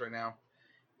summer months right now,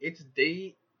 it's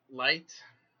daylight.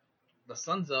 The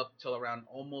sun's up till around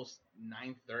almost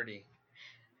 9:30.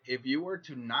 If you were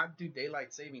to not do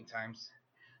daylight saving times,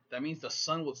 that means the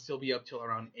sun would still be up till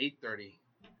around 8:30,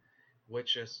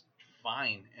 which is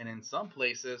fine. And in some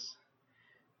places,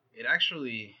 it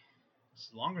actually is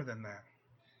longer than that.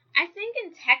 I think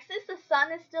in Texas, the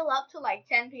sun is still up till like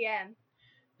 10 p.m.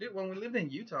 Dude, when we lived in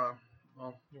Utah,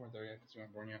 well, you weren't there yet because you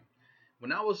weren't born yet.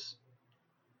 When I was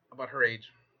about her age,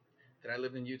 that I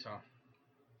lived in Utah.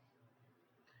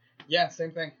 Yeah,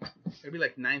 same thing. It'd be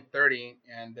like 9:30,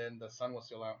 and then the sun was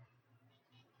still out.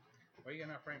 Why are you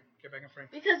getting out of frame? Get back in frame.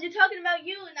 Because you're talking about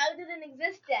you, and I didn't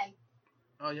exist then.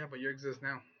 Oh, yeah, but you exist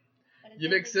now. But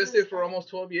You've existed for almost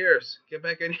 12 years. Get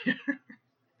back in here.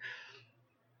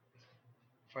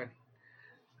 Fine.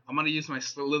 I'm going to use my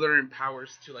Slytherin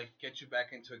powers to, like, get you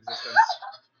back into existence.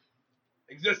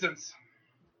 Existence.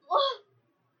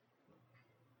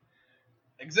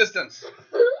 Existence.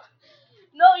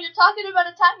 No, you're talking about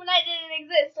a time when I didn't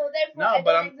exist, so therefore I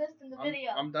don't exist in the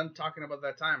video. I'm done talking about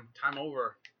that time. Time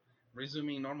over.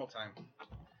 Resuming normal time.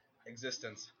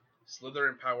 Existence.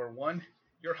 Slytherin power 1.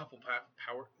 Your Hufflepuff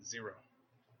power 0.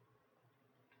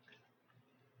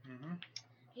 Mm-hmm.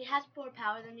 He has more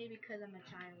power than me because I'm a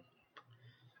child.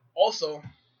 Also,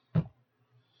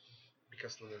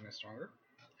 because Slytherin is stronger.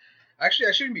 Actually,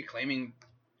 I shouldn't be claiming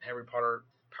Harry Potter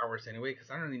powers anyway,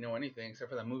 because I don't really know anything except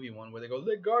for that movie one where they go,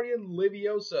 Wingardium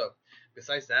Leviosa.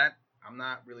 Besides that, I'm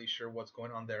not really sure what's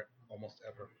going on there almost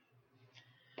ever.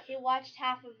 He watched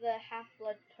half of the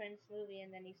Half-Blood Prince movie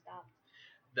and then he stopped.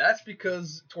 That's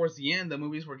because towards the end, the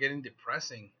movies were getting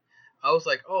depressing. I was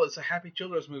like, oh, it's a happy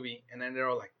children's movie. And then they're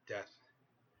all like, death.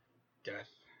 Death.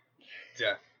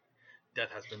 Death. Death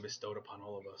has been bestowed upon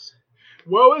all of us.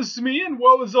 Woe is me and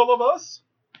woe is all of us.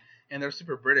 And they're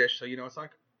super British, so, you know, it's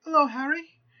like, hello, Harry.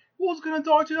 Who's going to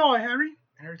die tonight, Harry?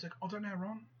 And Harry's like, I don't know,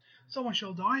 Ron. Someone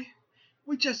shall die.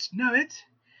 We just know it.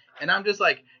 And I'm just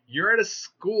like, you're at a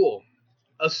school.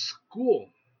 A school.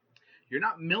 You're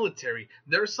not military.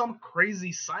 There's some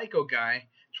crazy psycho guy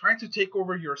trying to take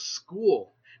over your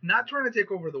school. Not trying to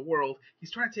take over the world.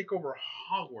 He's trying to take over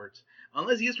Hogwarts.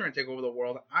 Unless he's trying to take over the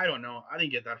world. I don't know. I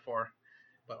didn't get that far.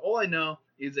 But all I know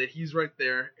is that he's right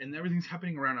there and everything's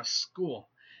happening around a school.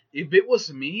 If it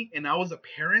was me and I was a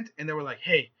parent and they were like,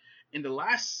 hey, in the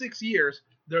last 6 years,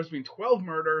 there's been 12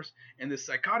 murders and this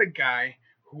psychotic guy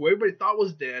who everybody thought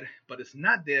was dead but is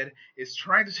not dead is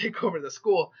trying to take over the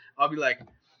school, I'll be like,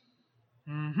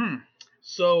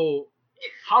 So,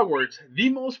 Hogwarts, the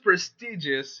most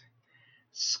prestigious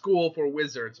school for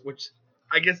wizards, which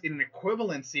I guess in an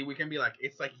equivalency, we can be like,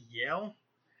 it's like Yale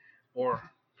or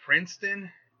Princeton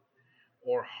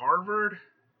or Harvard.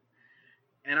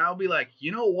 And I'll be like,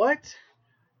 you know what?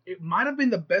 It might have been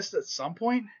the best at some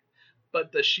point,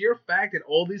 but the sheer fact that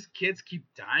all these kids keep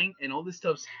dying and all this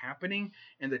stuff's happening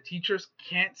and the teachers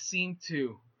can't seem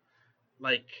to,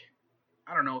 like,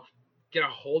 I don't know, get a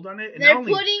hold on it. And they're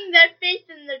putting their faith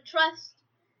and their trust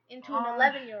into an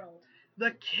 11-year-old.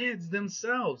 The kids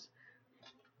themselves.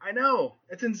 I know.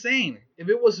 It's insane. If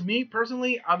it was me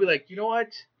personally, I'll be like, you know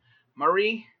what?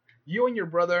 Marie, you and your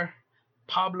brother,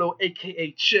 Pablo,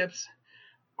 a.k.a. Chips,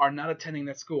 are not attending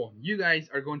that school. You guys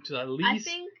are going to at least... I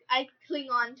think I cling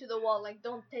on to the wall, like,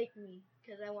 don't take me,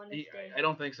 because I want to stay. I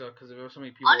don't think so, because if there were so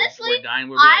many people honestly, were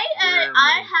dying,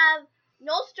 I have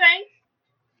no strength.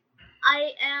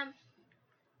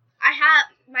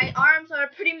 My arms are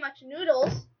pretty much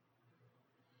noodles.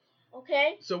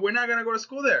 Okay? So we're not going to go to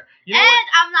school there. You know what?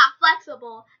 I'm not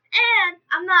flexible. And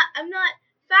I'm not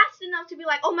fast enough to be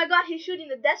like, oh my god, he's shooting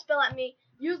the death spell at me.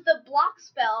 Use the block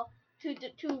spell to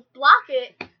block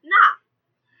it. Nah.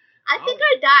 I think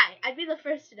I'd die. I'd be the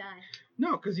first to die.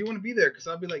 No, because you wouldn't be there. Because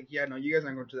I'll be like, yeah, no, you guys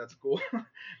aren't going to that school.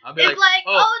 I'll be like,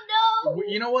 oh no.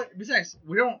 You know what? Besides,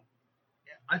 we don't.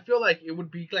 I feel like it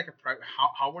would be like a private.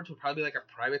 Hogwarts would probably be like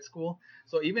a private school.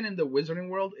 So even in the wizarding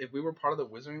world, if we were part of the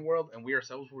wizarding world and we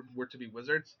ourselves were to be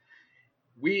wizards,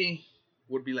 we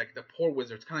would be like the poor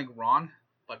wizards, kind of like Ron,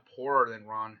 but poorer than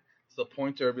Ron. So the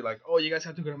pointer would be like, oh, you guys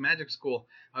have to go to magic school.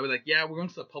 I'd be like, yeah, we're going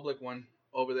to the public one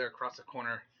over there across the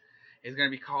corner. It's going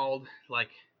to be called, like,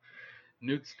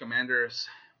 Newt Scamander's,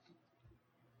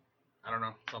 I don't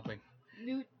know, something.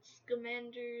 Newt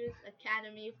Scamander's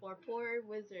Academy for Poor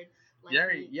Wizards. Like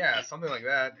yeah, something like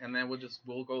that. And then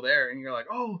we'll go there. And you're like,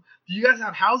 oh, do you guys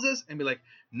have houses? And be like,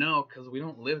 no, because we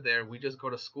don't live there. We just go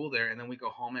to school there. And then we go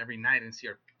home every night and see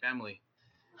our family.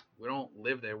 We don't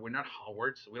live there. We're not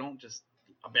Hogwarts. We don't just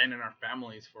abandon our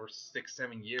families for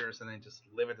 6-7 years and then just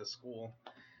live at the school.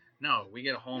 No, we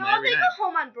get home every night. No, they go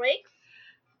home on breaks.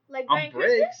 Like on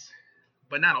breaks,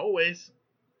 but not always.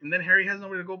 And then Harry has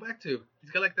nowhere to go back to. He's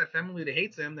got like that family that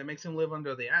hates him, that makes him live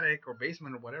under the attic or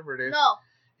basement or whatever it is. No.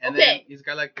 And then he's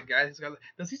got like the guy.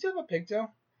 Does he still have a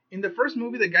pigtail? In the first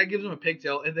movie, the guy gives him a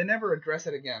pigtail, and they never address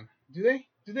it again. Do they?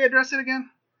 Do they address it again?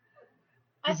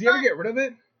 Does he ever get rid of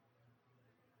it?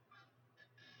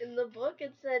 In the book,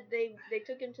 it said they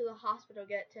took him to the hospital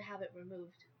to have it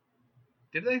removed.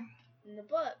 Did they? In the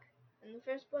book, in the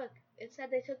first book, it said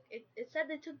they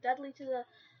took Dudley to the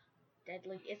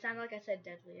Deadly. It sounded like I said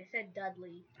Deadly. I said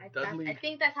Dudley. I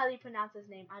think that's how you pronounce his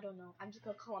name. I don't know. I'm just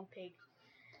gonna call him Pig.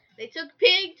 They took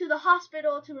Pig to the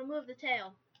hospital to remove the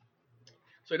tail.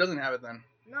 So he doesn't have it then?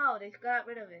 No, they got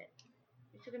rid of it.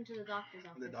 They took him to the doctor's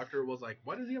office. The doctor was like,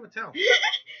 "Why does he have a tail?"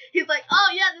 He's like, "Oh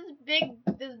yeah,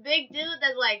 this big dude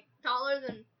that's like taller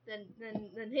than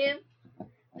him.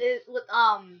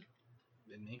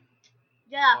 Didn't he?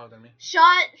 Yeah. Taller than me.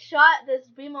 Shot this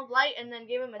beam of light and then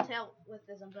gave him a tail with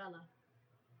his umbrella.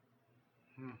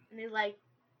 And he's like,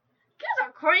 "You guys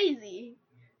are crazy."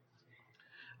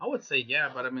 I would say yeah,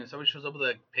 but I mean, if somebody shows up with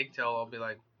a pigtail, I'll be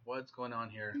like, what's going on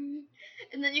here?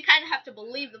 And then you kind of have to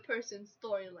believe the person's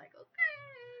story, like, okay.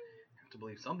 Have to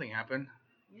believe something happened.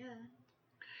 Yeah.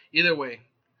 Either way,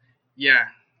 yeah,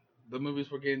 the movies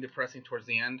were getting depressing towards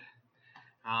the end.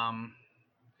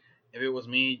 If it was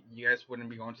me, you guys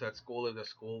wouldn't be going to that school if the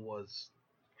school was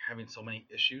having so many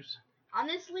issues.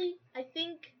 Honestly, I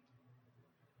think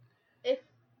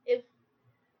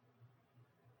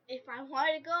if I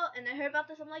wanted to go and I heard about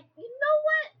this, I'm like, you know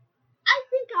what? I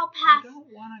think I'll pass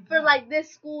for like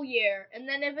this school year, and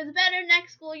then if it's better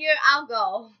next school year, I'll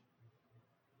go.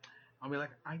 I'll be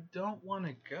like, I don't want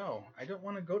to go. I don't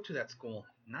want to go to that school.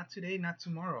 Not today, not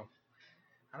tomorrow.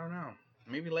 I don't know.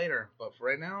 Maybe later. But for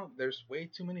right now, there's way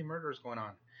too many murders going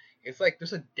on. It's like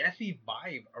there's a deathy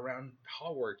vibe around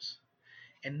Hogwarts,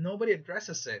 and nobody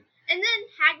addresses it. And then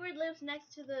Hagrid lives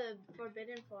next to the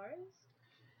Forbidden Forest.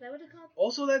 Is that what it's called?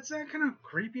 Also, that's kind of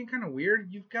creepy and kind of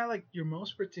weird. You've got like your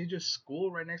most prestigious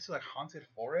school right next to like haunted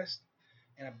forest.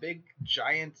 and a big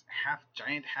giant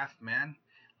half man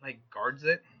like guards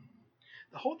it.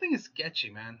 The whole thing is sketchy,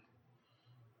 man.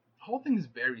 The whole thing is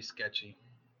very sketchy.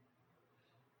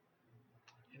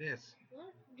 It is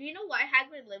What? Do you know why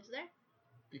Hagrid lives there?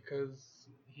 because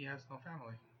he has no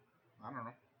family. I don't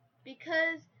know.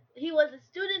 Because he was a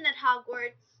student at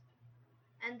Hogwarts,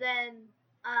 and then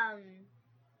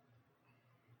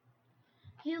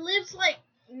he lives like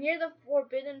near the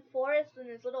Forbidden Forest in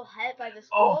his little hut by the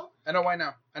Oh, school. I know why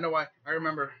now. I know why. I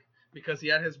remember because he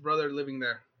had his brother living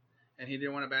there, and he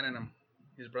didn't want to abandon him.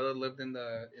 His brother lived in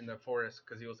the forest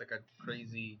because he was like a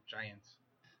crazy giant.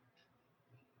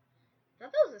 I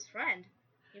thought that was his friend.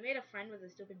 He made a friend with a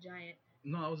stupid giant.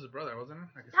 No, that was his brother, wasn't it?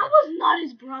 Like That was not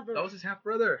his brother. that was his half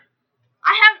brother.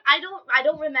 I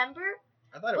don't remember.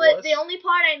 I thought it But was. the only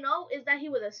part I know is that he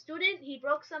was a student. He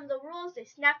broke some of the rules. They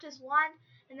snapped his wand,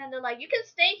 and then they're like, "You can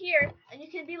stay here, and you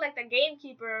can be like the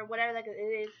gamekeeper or whatever like it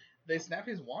is." They snapped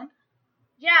his wand.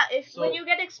 Yeah, So- when you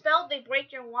get expelled, they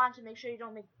break your wand to make sure you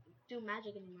don't do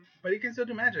magic anymore. But he can still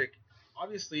do magic.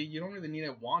 Obviously, you don't really need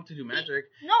a wand to do magic.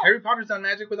 No. Harry Potter's done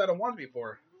magic without a wand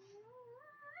before.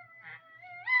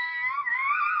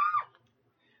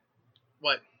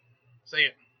 What? Say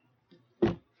it.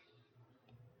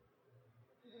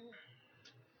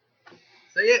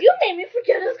 Say it. You made me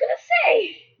forget what I was gonna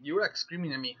say. You were like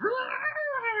screaming at me.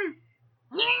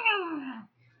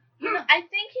 You know, I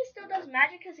think he still does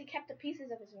magic because he kept the pieces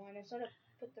of his wand and sort of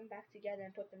put them back together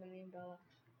and put them in the umbrella.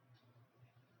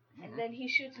 And then he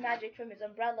shoots magic from his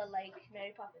umbrella like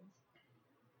Mary Poppins.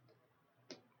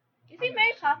 You think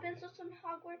Mary Poppins was from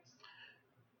Hogwarts?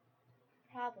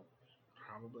 Probably.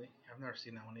 Probably. I've never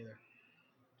seen that one either.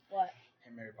 What?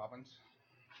 Hey, Mary Poppins.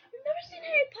 You've never seen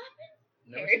Harry Poppins?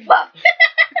 Never Harry seen Poppins.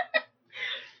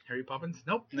 Harry Poppins?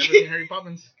 Nope. Never seen Harry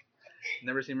Poppins.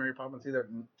 Never seen Mary Poppins either.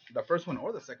 The first one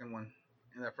or the second one.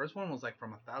 And the first one was like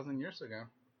from 1,000 years ago.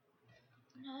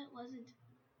 No, it wasn't.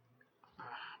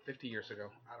 50 years ago.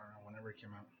 I don't know. Whenever it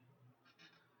came out.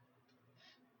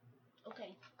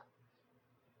 Okay.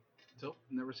 So,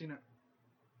 never seen it.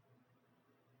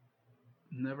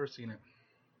 Never seen it.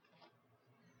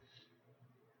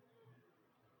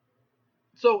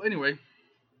 So, anyway.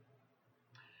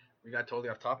 We got totally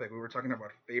off topic. We were talking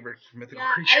about favorite mythical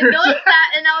Yeah, creatures. I noticed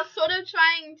that, and I was sort of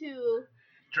trying to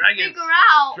Dragons. figure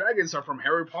out. Dragons are from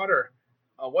Harry Potter.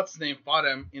 What's his name fought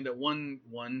him in the one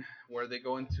where they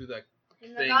go into the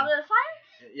In the thing. Goblet of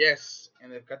Fire? Yes,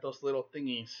 and they've got those little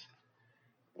thingies.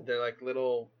 They're like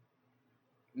little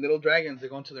dragons that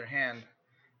go into their hand,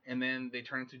 and then they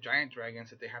turn into giant dragons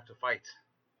that they have to fight.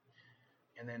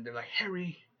 And then they're like,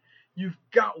 Harry, you've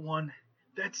got one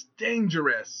that's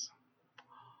dangerous.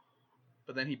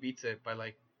 But then he beats it by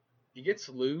like, he gets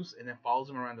loose and then follows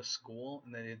him around the school,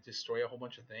 and then they destroy a whole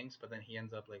bunch of things. But then he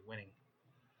ends up like winning.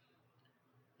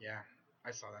 Yeah,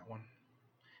 I saw that one.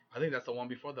 I think that's the one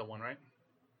before that one, right?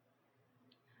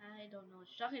 I don't know what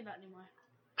you're talking about anymore.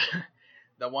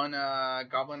 The one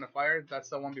Goblin of Fire, that's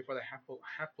the one before the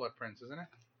Half-Blood Prince, isn't it?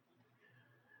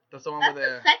 That's the one That's with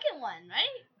the second one,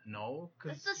 right? No,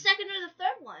 That's because the second or the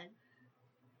third one.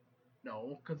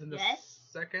 in the Yes.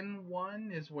 second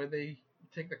one is where they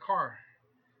take the car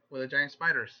with the giant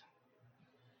spiders,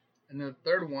 and the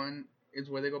third one is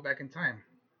where they go back in time.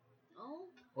 Oh.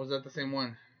 Or was that the same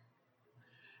one?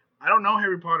 I don't know,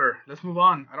 Harry Potter. Let's move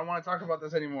on. I don't want to talk about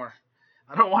this anymore.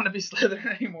 I don't want to be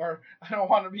Slytherin anymore. I don't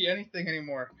want to be anything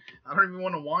anymore. I don't even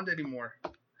want a wand anymore.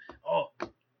 Oh,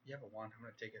 you have a wand. I'm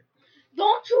gonna take it.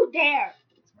 Don't you dare!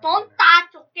 It's my Don't wand.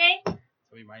 touch, okay?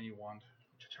 It'll be my new wand.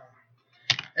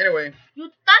 Cha-cha. Anyway, You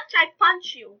touch, I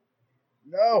punch you.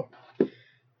 no.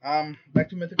 Back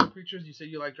to mythical creatures. You said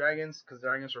you like dragons because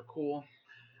dragons are cool.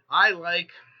 I like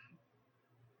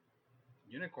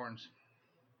unicorns,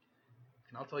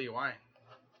 and I'll tell you why.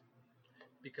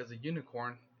 Because a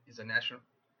unicorn is a national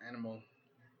animal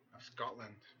of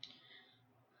Scotland.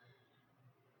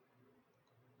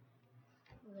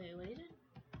 Wait, what are you doing?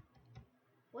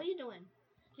 What are you doing?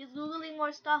 He's googling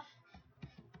more stuff.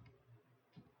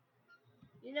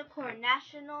 Unicorn,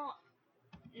 national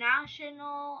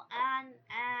and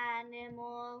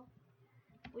animal.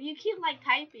 Well, you keep like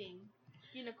typing.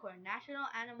 Unicorn, national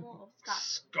animal of Scotland.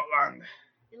 Scotland.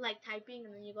 You like typing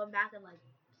and then you go back and like.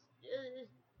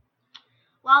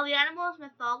 While the animal is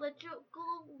mythological,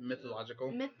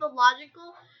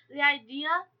 the idea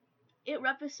it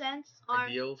represents are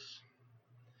Ideals.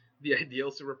 The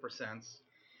ideals it represents.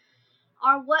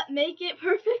 are what make it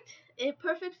perfect. A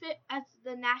perfect fit as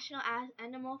the national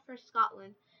animal for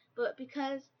Scotland, but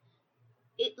because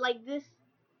it like this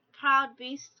proud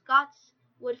beast, Scots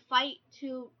would fight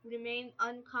to remain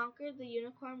unconquered. The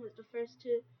unicorn was the first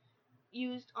to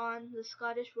used on the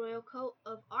Scottish royal coat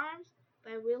of arms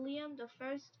by William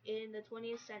I in the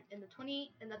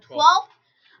 12th.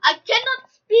 I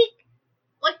cannot speak.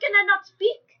 Why can I not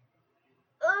speak?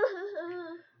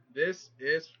 This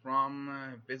is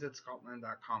from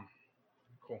visitscotland.com.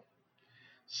 Cool.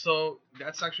 So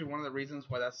that's actually one of the reasons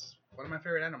why that's one of my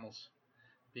favorite animals,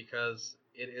 because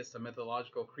it is a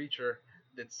mythological creature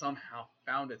that somehow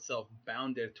found itself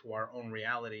bounded to our own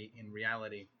reality in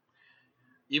reality.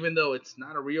 Even though it's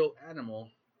not a real animal,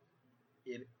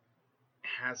 it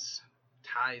has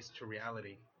ties to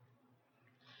reality.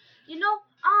 You know,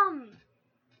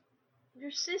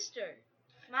 your sister,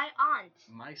 my aunt.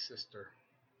 My sister.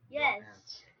 Yes.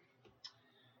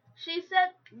 She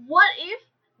said, what if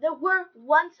there were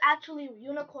once actually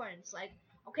unicorns? Like,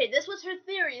 okay, this was her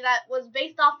theory that was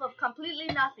based off of completely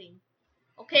nothing.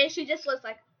 Okay, she just was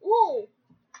like, ooh,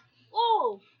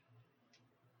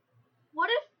 what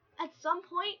if at some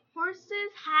point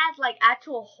horses had like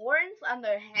actual horns on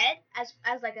their head as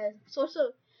like a source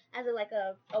of, as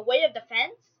a way of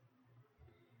defense?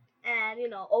 And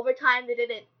over time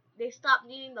they stopped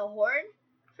needing the horn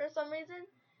for some reason,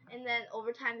 and then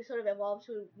over time they sort of evolved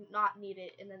to not need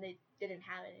it, and then they didn't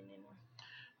have it anymore.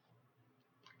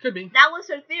 Could be. That was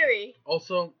her theory.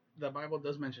 Also, the Bible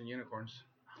does mention unicorns.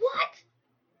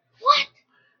 What?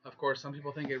 Of course, some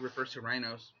people think it refers to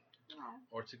rhinos. No.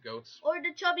 Or to goats. Or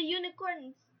the chubby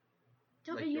unicorns.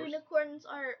 Chubby like unicorns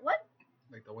are what?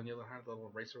 Like the one you had, the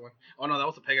little racer one. Oh no, that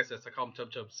was a Pegasus. I call them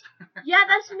Chub Chubs. Yeah,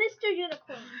 that's Mr.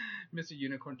 Unicorn. Mr.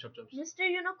 Unicorn, Chub Chubs. Mr.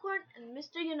 Unicorn and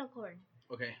Mr. Unicorn.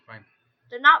 Okay, fine.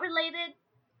 They're not related.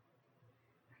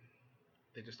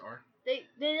 They just are.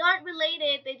 They aren't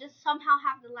related. They just somehow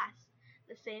have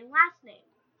the same last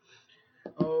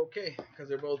name. Okay, because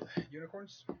they're both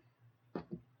unicorns.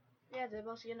 Yeah, they're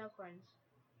both unicorns.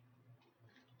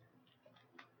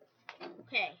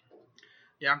 Okay.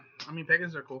 Yeah, I mean,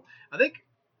 Pegasus are cool. I think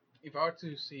if I were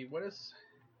to see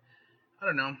I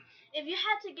don't know. If you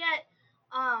had to get,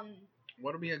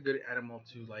 what would be a good animal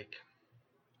to like?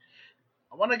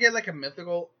 I want to get like a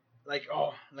mythical, like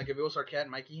if it was our cat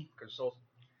Mikey, because it's so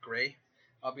gray.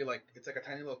 I'll be like, it's like a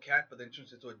tiny little cat, but then it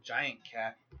turns into a giant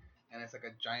cat, and it's like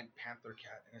a giant panther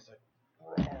cat, and it's like,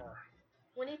 roar.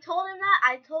 When he told him that,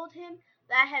 I told him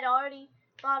that I had already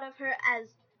thought of her as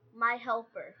my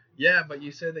helper. Yeah, but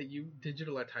you said that you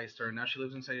digitalized her, and now she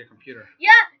lives inside your computer. Yeah,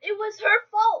 it was her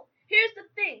fault. Here's the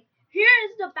thing. Here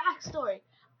is the backstory.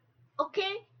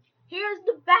 Okay? Here's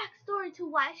the backstory to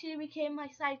why she became my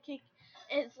sidekick.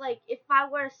 It's like if I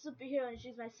were a superhero and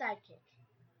she's my sidekick.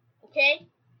 Okay?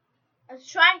 I was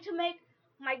trying to make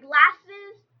my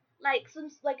glasses like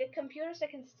a computer so I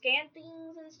can scan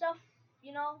things and stuff,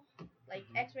 like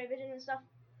X-ray vision and stuff.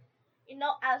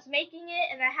 I was making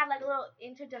it, and I had like a little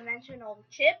interdimensional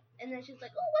chip, and then she's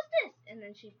like, "Oh, what's this?" And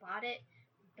then she bought it.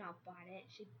 Not bought it.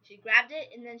 She grabbed it,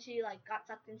 and then she like got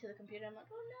sucked into the computer. I'm like,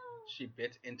 "Oh no!" She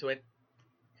bit into it.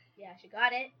 Yeah, she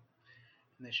got it.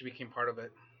 And then she became part of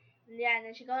it. Yeah, and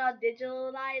then she got all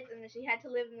digitalized, and then she had to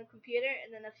live in the computer.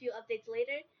 And then a few updates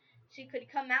later, she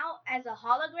could come out as a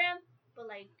hologram, but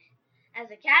like as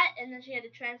a cat. And then she had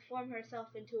to transform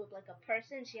herself into like a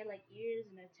person. She had like ears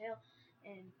and a tail,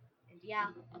 and yeah.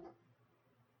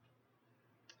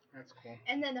 That's cool.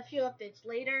 And then a few updates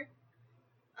later,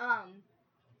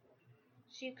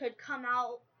 she could come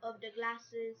out of the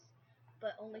glasses,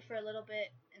 but only for a little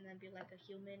bit, and then be like a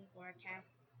human or a cat.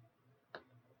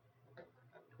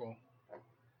 Cool.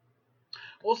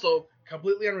 Also,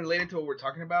 completely unrelated to what we're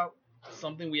talking about,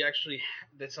 something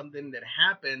that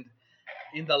happened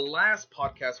in the last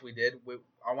podcast we did.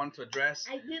 I wanted to address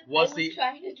was the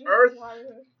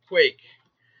earthquake.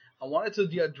 I wanted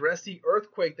to address the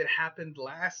earthquake that happened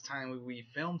last time we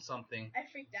filmed something.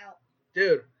 I freaked out.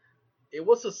 Dude, it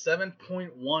was a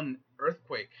 7.1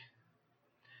 earthquake.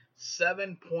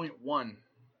 7.1.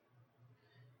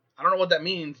 I don't know what that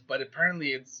means, but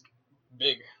apparently it's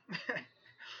big.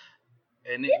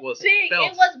 And it was big.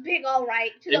 Felt. It was big, all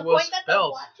right. To the point that the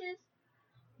watches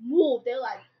moved. They're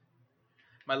like...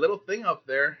 My little thing up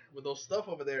there with those stuff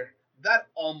over there, that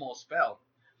almost fell,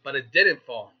 but it didn't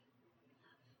fall.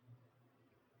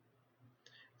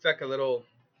 It's like a little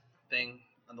thing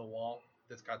on the wall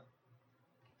that's got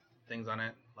things on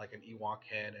it, like an Ewok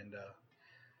head and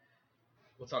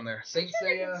what's on there? Saint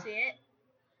Seiya. See it.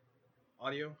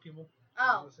 Audio people.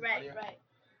 Oh, right.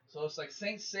 So it's like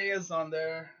Saint Seiya's on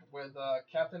there with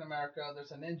Captain America.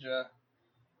 There's a ninja,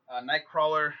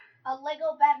 Nightcrawler. A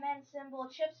Lego Batman symbol,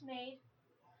 chips made.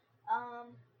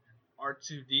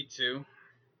 R2-D2.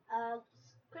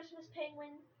 Christmas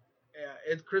Penguin.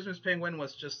 Yeah, Christmas Penguin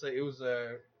was just it was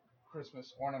a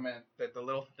Christmas ornament that the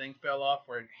little thing fell off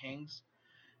where it hangs,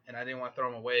 and I didn't want to throw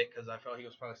him away because I felt he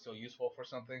was probably still useful for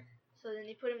something. So then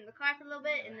they put him in the car for a little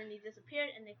bit, and then he disappeared,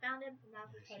 and they found him, and now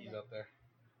He's up there.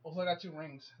 Also, I got 2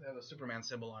 rings. They have a Superman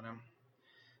symbol on them,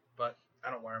 but I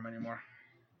don't wear them anymore.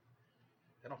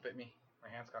 They don't fit me. My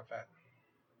hands got fat.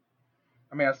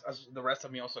 I mean, the rest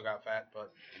of me also got fat,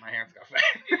 but my hands got fat.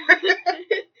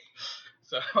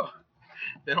 So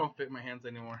they don't fit my hands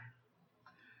anymore.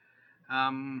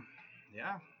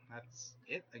 Yeah, that's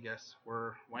it. I guess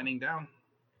we're winding down.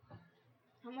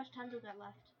 How much time do we got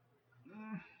left?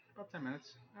 About 10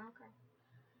 minutes. Oh, okay.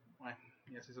 Why?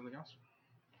 You gotta say something else?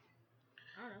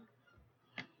 I don't know.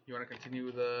 You want to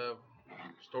continue the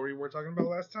story we were talking about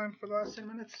last time for the last 10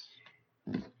 minutes?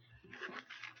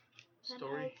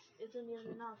 Story? Isn't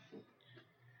even enough.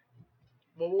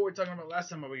 Well, what were we talking about last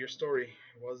time about your story?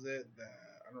 Was it that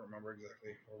I don't remember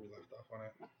exactly where we left off on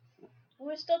it.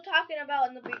 We're still talking about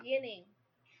in the beginning.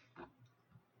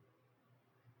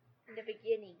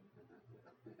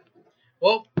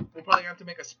 Well, we'll probably have to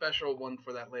make a special one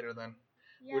for that later then.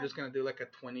 Yeah. We're just going to do like a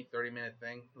 20, 30-minute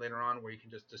thing later on where you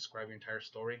can just describe your entire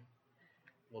story.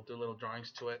 We'll do little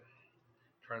drawings to it.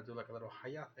 Try to do like a little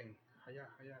haya thing. Haya.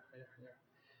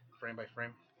 Frame by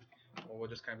frame. Or we'll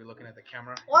just kind of be looking at the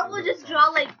camera. Or we'll just draw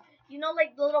like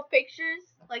the little pictures,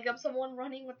 like of someone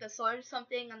running with a sword or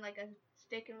something and like a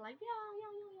stick and like yeah.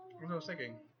 That's what I was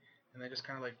thinking. And then just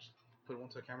kind of like put one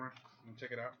to the camera and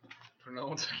check it out. Put another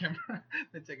one to the camera,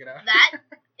 then take it out. That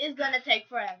is gonna take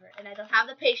forever, and I don't have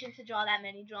the patience to draw that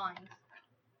many drawings.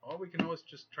 Or we can always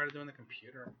just try to do it on the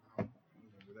computer. I'm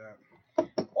gonna do that.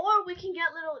 Or we can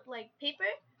get little like paper,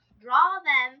 draw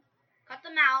them, cut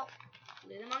them out,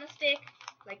 glue them on a stick,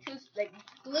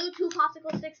 glue 2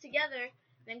 popsicle sticks together,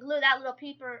 then glue that little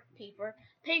paper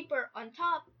on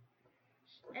top,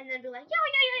 and then be like yeah.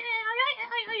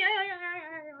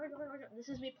 This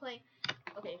is me playing.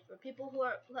 Okay, for people who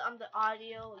are on the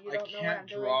audio, you don't know what I'm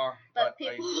doing. I can't draw, but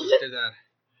I just did that.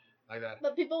 Like that.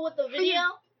 But people with the video.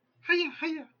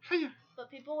 Hiya. But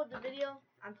people with the video,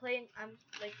 I'm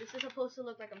like, this is supposed to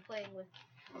look like I'm playing with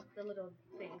the little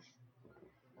things.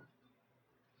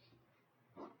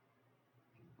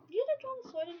 You did draw the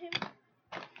sword in him?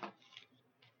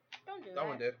 Don't do that. That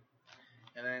one did.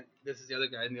 And then this is the other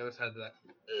guy on the other side of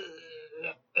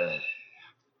that.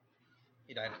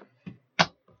 He died.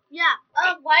 Yeah.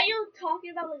 Why are you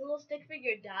talking about like a little stick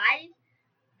figure died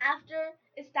after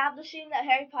establishing that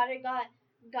Harry Potter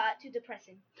got too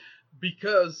depressing?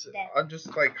 Because I'm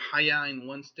just like hiyaing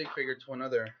one stick figure to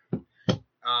another.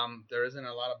 There isn't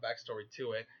a lot of backstory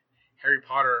to it. Harry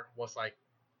Potter was like,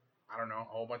 I don't know, a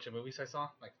whole bunch of movies I saw,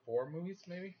 like 4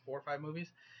 or 5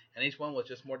 movies, and each one was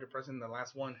just more depressing than the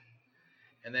last one.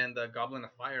 And then the Goblet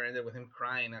of Fire ended with him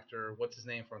crying after what's his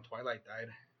name from Twilight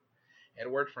died.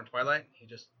 Edward from Twilight, he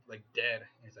just like dead.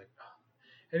 He's like, oh.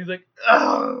 And he's like,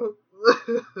 oh.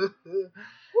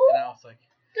 And I was like,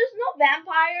 there's no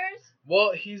vampires.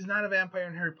 Well, he's not a vampire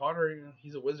in Harry Potter.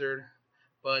 He's a wizard,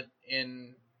 but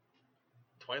in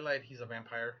Twilight, he's a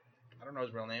vampire. I don't know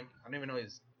his real name. I don't even know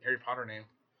his Harry Potter name.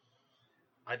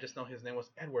 I just know his name was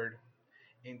Edward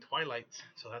in Twilight,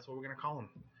 so that's what we're gonna call him.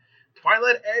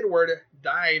 Twilight Edward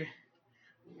died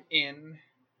in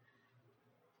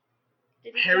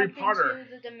Did he Harry jump Potter.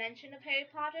 into the dimension of Harry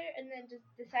Potter and then just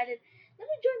decided, let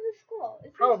me join this school.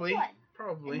 It's Probably. fun.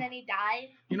 And then he died.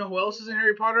 You know who else is in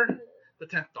Harry Potter? The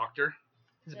 10th Doctor.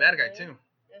 He's a bad guy too.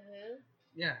 The Who?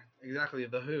 Yeah, exactly.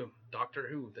 The Who. Doctor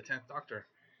Who. The 10th Doctor.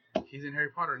 He's in Harry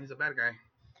Potter and he's a bad guy.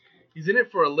 He's in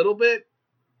it for a little bit,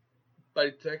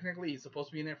 but technically he's supposed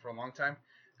to be in it for a long time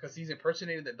because he's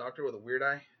impersonating the Doctor with a weird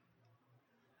eye.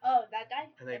 Oh, that guy?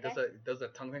 And then he does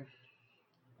that tongue thing.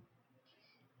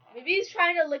 Maybe he's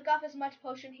trying to lick off as much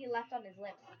potion he left on his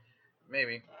lips.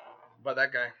 Maybe. But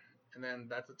that guy. And then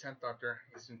that's the 10th Doctor.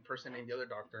 He's impersonating the other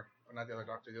Doctor. Or not the other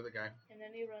Doctor, the other guy. And then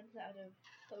he runs out of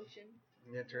potion.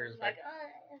 And then turns back.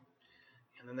 back.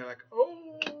 And then they're like,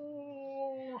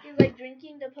 oh. He's like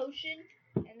drinking the potion.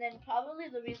 And then probably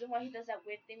the reason why he does that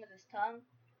weird thing with his tongue.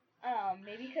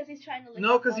 Maybe because he's trying to lick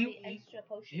off all the extra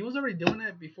potion. He was already doing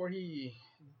it before he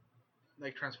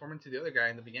like transformed into the other guy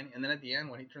in the beginning. And then at the end,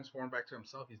 when he transformed back to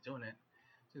himself, he's doing it.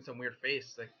 He's doing some weird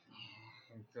face. Like,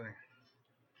 he's doing a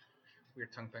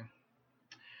weird tongue thing.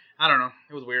 I don't know.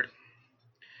 It was weird.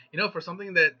 You know, for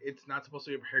something that it's not supposed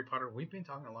to be Harry Potter, we've been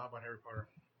talking a lot about Harry Potter.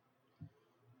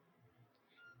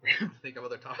 We have to think of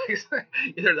other topics.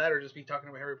 Either that or just be talking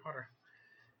about Harry Potter.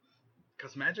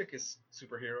 Because magic is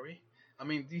superhero-y. I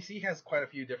mean, DC has quite a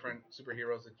few different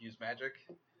superheroes that use magic.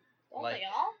 Don't they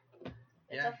all?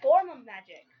 It's Yeah. a form of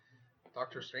magic.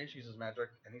 Doctor Strange uses magic,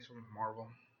 and he's from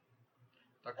Marvel.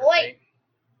 Oi!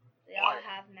 They all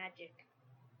have magic.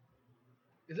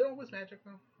 Is it always magic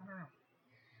though? I don't know.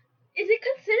 Is it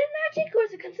considered magic or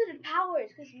is it considered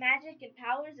powers? Because magic and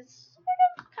powers is sort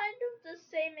of kind of the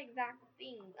same exact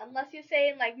thing. Unless you're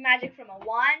saying like magic from a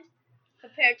wand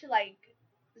compared to like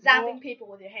zapping people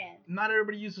with your hand. Not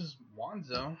everybody uses wands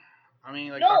though. I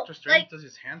mean, like No, Doctor Strange like- does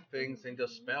his hand things and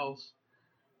does spells.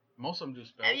 Most of them do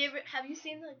spells. Have you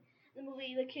seen the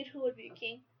movie The Kid Who Would Be a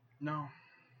King? No.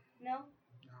 No?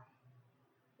 No.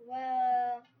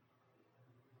 Well,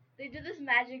 they do this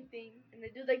magic thing and they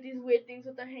do like these weird things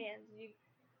with their hands.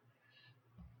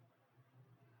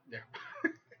 Yeah.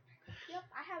 Yep,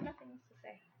 I have nothing else to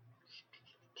say.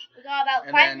 We got about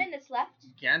And 5 then- minutes left.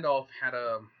 Gandalf had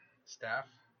a staff.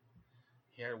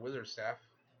 He had a wizard staff.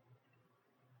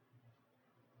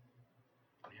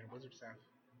 He had a wizard staff.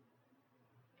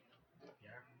 Yeah,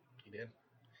 he did.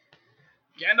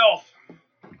 Gandalf!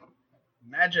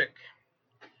 Magic.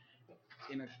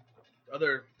 In a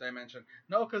other dimension.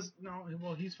 No,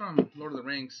 well, he's from Lord of the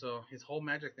Rings, so his whole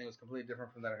magic thing was completely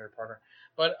different from that of Harry Potter.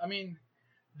 But, I mean,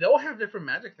 they'll have different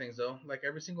magic things, though. Like,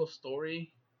 every single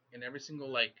story and every single,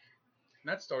 like,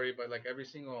 not story, but, like, every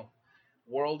single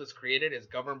world that's created is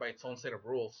governed by its own set of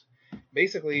rules.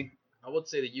 Basically, I would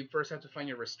say that you first have to find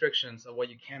your restrictions of what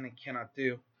you can and cannot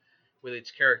do with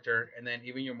each character, and then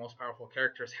even your most powerful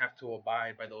characters have to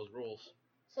abide by those rules.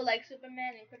 So like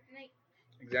Superman and Kryptonite.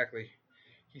 Exactly.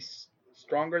 He's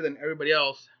stronger than everybody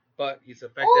else, but he's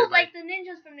affected by... Like the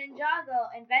ninjas from Ninjago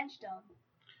and Vengestone.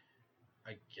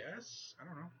 I guess? I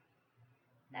don't know.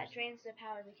 That drains their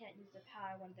power. They can't use their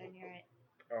power when they're near it.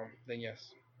 Oh, then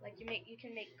yes. Like you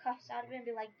can make cuffs out of it and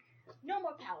be like, no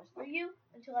more powers for you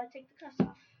until I take the cuffs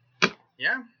off.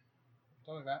 Yeah.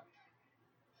 Something like that.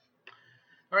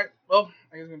 Alright, well,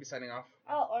 I guess I'm going to be signing off.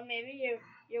 Oh, or maybe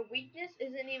your weakness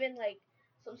isn't even like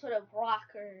some sort of rock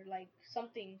or like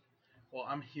something. Well,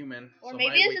 I'm human. Or so maybe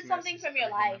my it's just weakness something is from your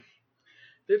kinda human. life.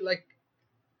 Dude, like,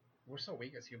 we're so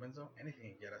weak as humans, though.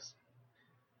 Anything can get us.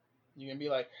 You can be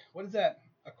like, what is that?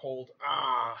 A cold.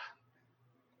 Ah.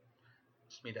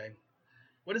 Just me dying.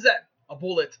 What is that? A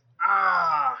bullet.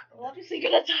 Ah. Well, obviously you're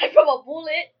gonna die from a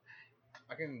bullet.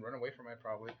 I can run away from it,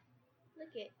 probably. Look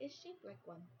it's shaped like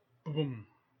one. Boom.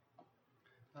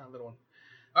 Ah, little one.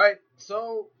 Alright,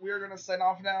 so we are going to sign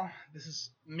off now. This is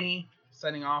me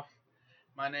signing off.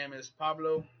 My name is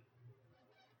Pablo.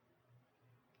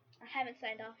 I haven't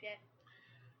signed off yet.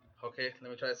 Okay,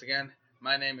 let me try this again.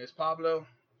 My name is Pablo.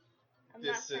 I'm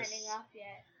not This signing is- off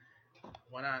yet.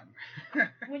 Why not?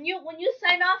 When you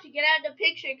sign off, you get out of the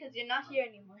picture because you're not here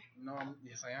anymore. No,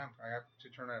 yes I am. I have to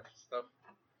turn off stuff.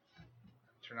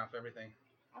 Turn off everything.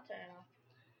 I'll turn it off.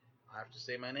 I have to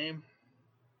say my name.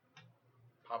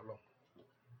 Pablo.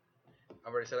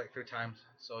 I've already said it like 3 times,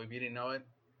 so if you didn't know it,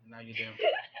 now you do.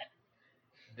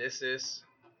 This is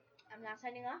I'm not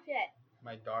signing off yet.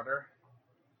 my daughter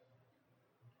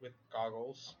with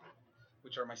goggles,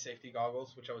 which are my safety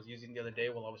goggles, which I was using the other day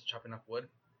while I was chopping up wood.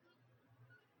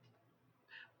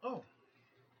 Oh,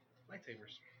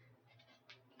 lightsabers.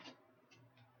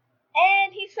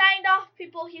 And he signed off,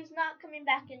 people. He's not coming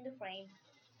back into frame.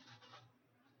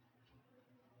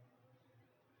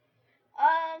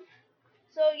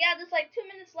 So yeah, there's like 2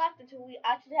 minutes left until we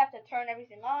actually have to turn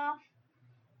everything off.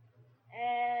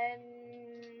 And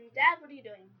Dad, what are you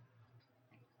doing?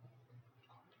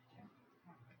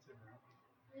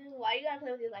 Why you gotta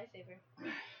play with your lightsaber?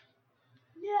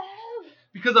 No!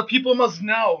 Because the people must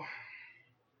know.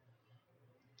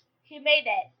 He made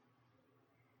it.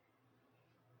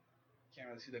 Can't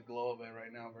really see the glow of it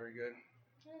right now. Very good.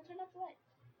 Turn off the light.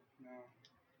 No.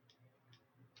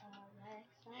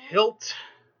 Alexa. Hilt.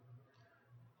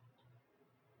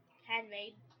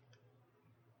 Handmade.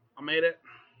 I made it.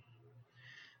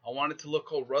 I want it to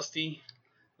look all rusty,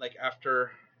 like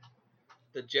after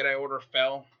the Jedi Order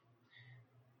fell.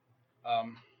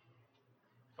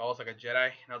 If I was like a Jedi,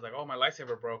 and I was like, oh, my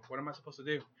lightsaber broke. What am I supposed to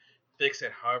do? Fix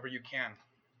it however you can.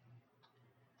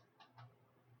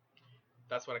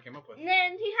 That's what I came up with. And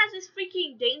then he has this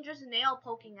freaking dangerous nail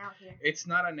poking out here. It's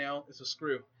not a nail, it's a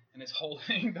screw. And it's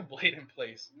holding the blade in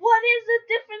place. What is the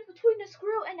difference between a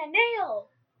screw and a nail?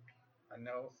 A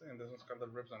nail, and this one's got the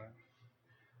ribs on it.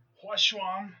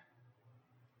 Huashuan.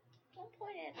 Don't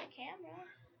point it at the camera.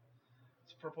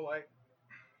 It's purple light.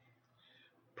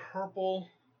 Purple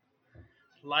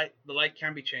light. The light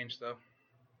can be changed, though.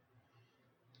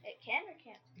 It can or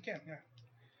can't? You can, yeah.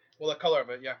 Well, the color of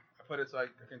it, yeah. I put it so I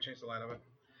can change the light of it.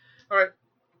 Alright.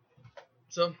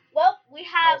 So, Well, we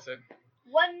have that's it.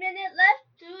 1 minute left.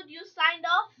 Dude, you signed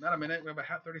off. Not a minute. We have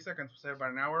about 30 seconds. We said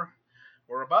about an hour.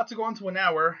 We're about to go into an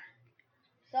hour.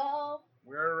 So,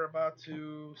 We're about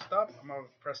to stop. I'm going to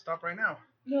press stop right now.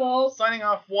 No. Signing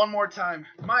off one more time.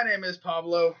 My name is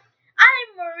Pablo.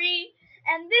 I'm Marie,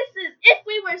 and this is If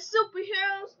We Were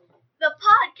Superheroes, the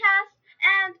podcast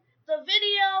and the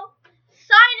video.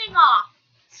 Signing off.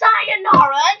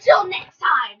 Sayonara until next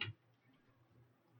time.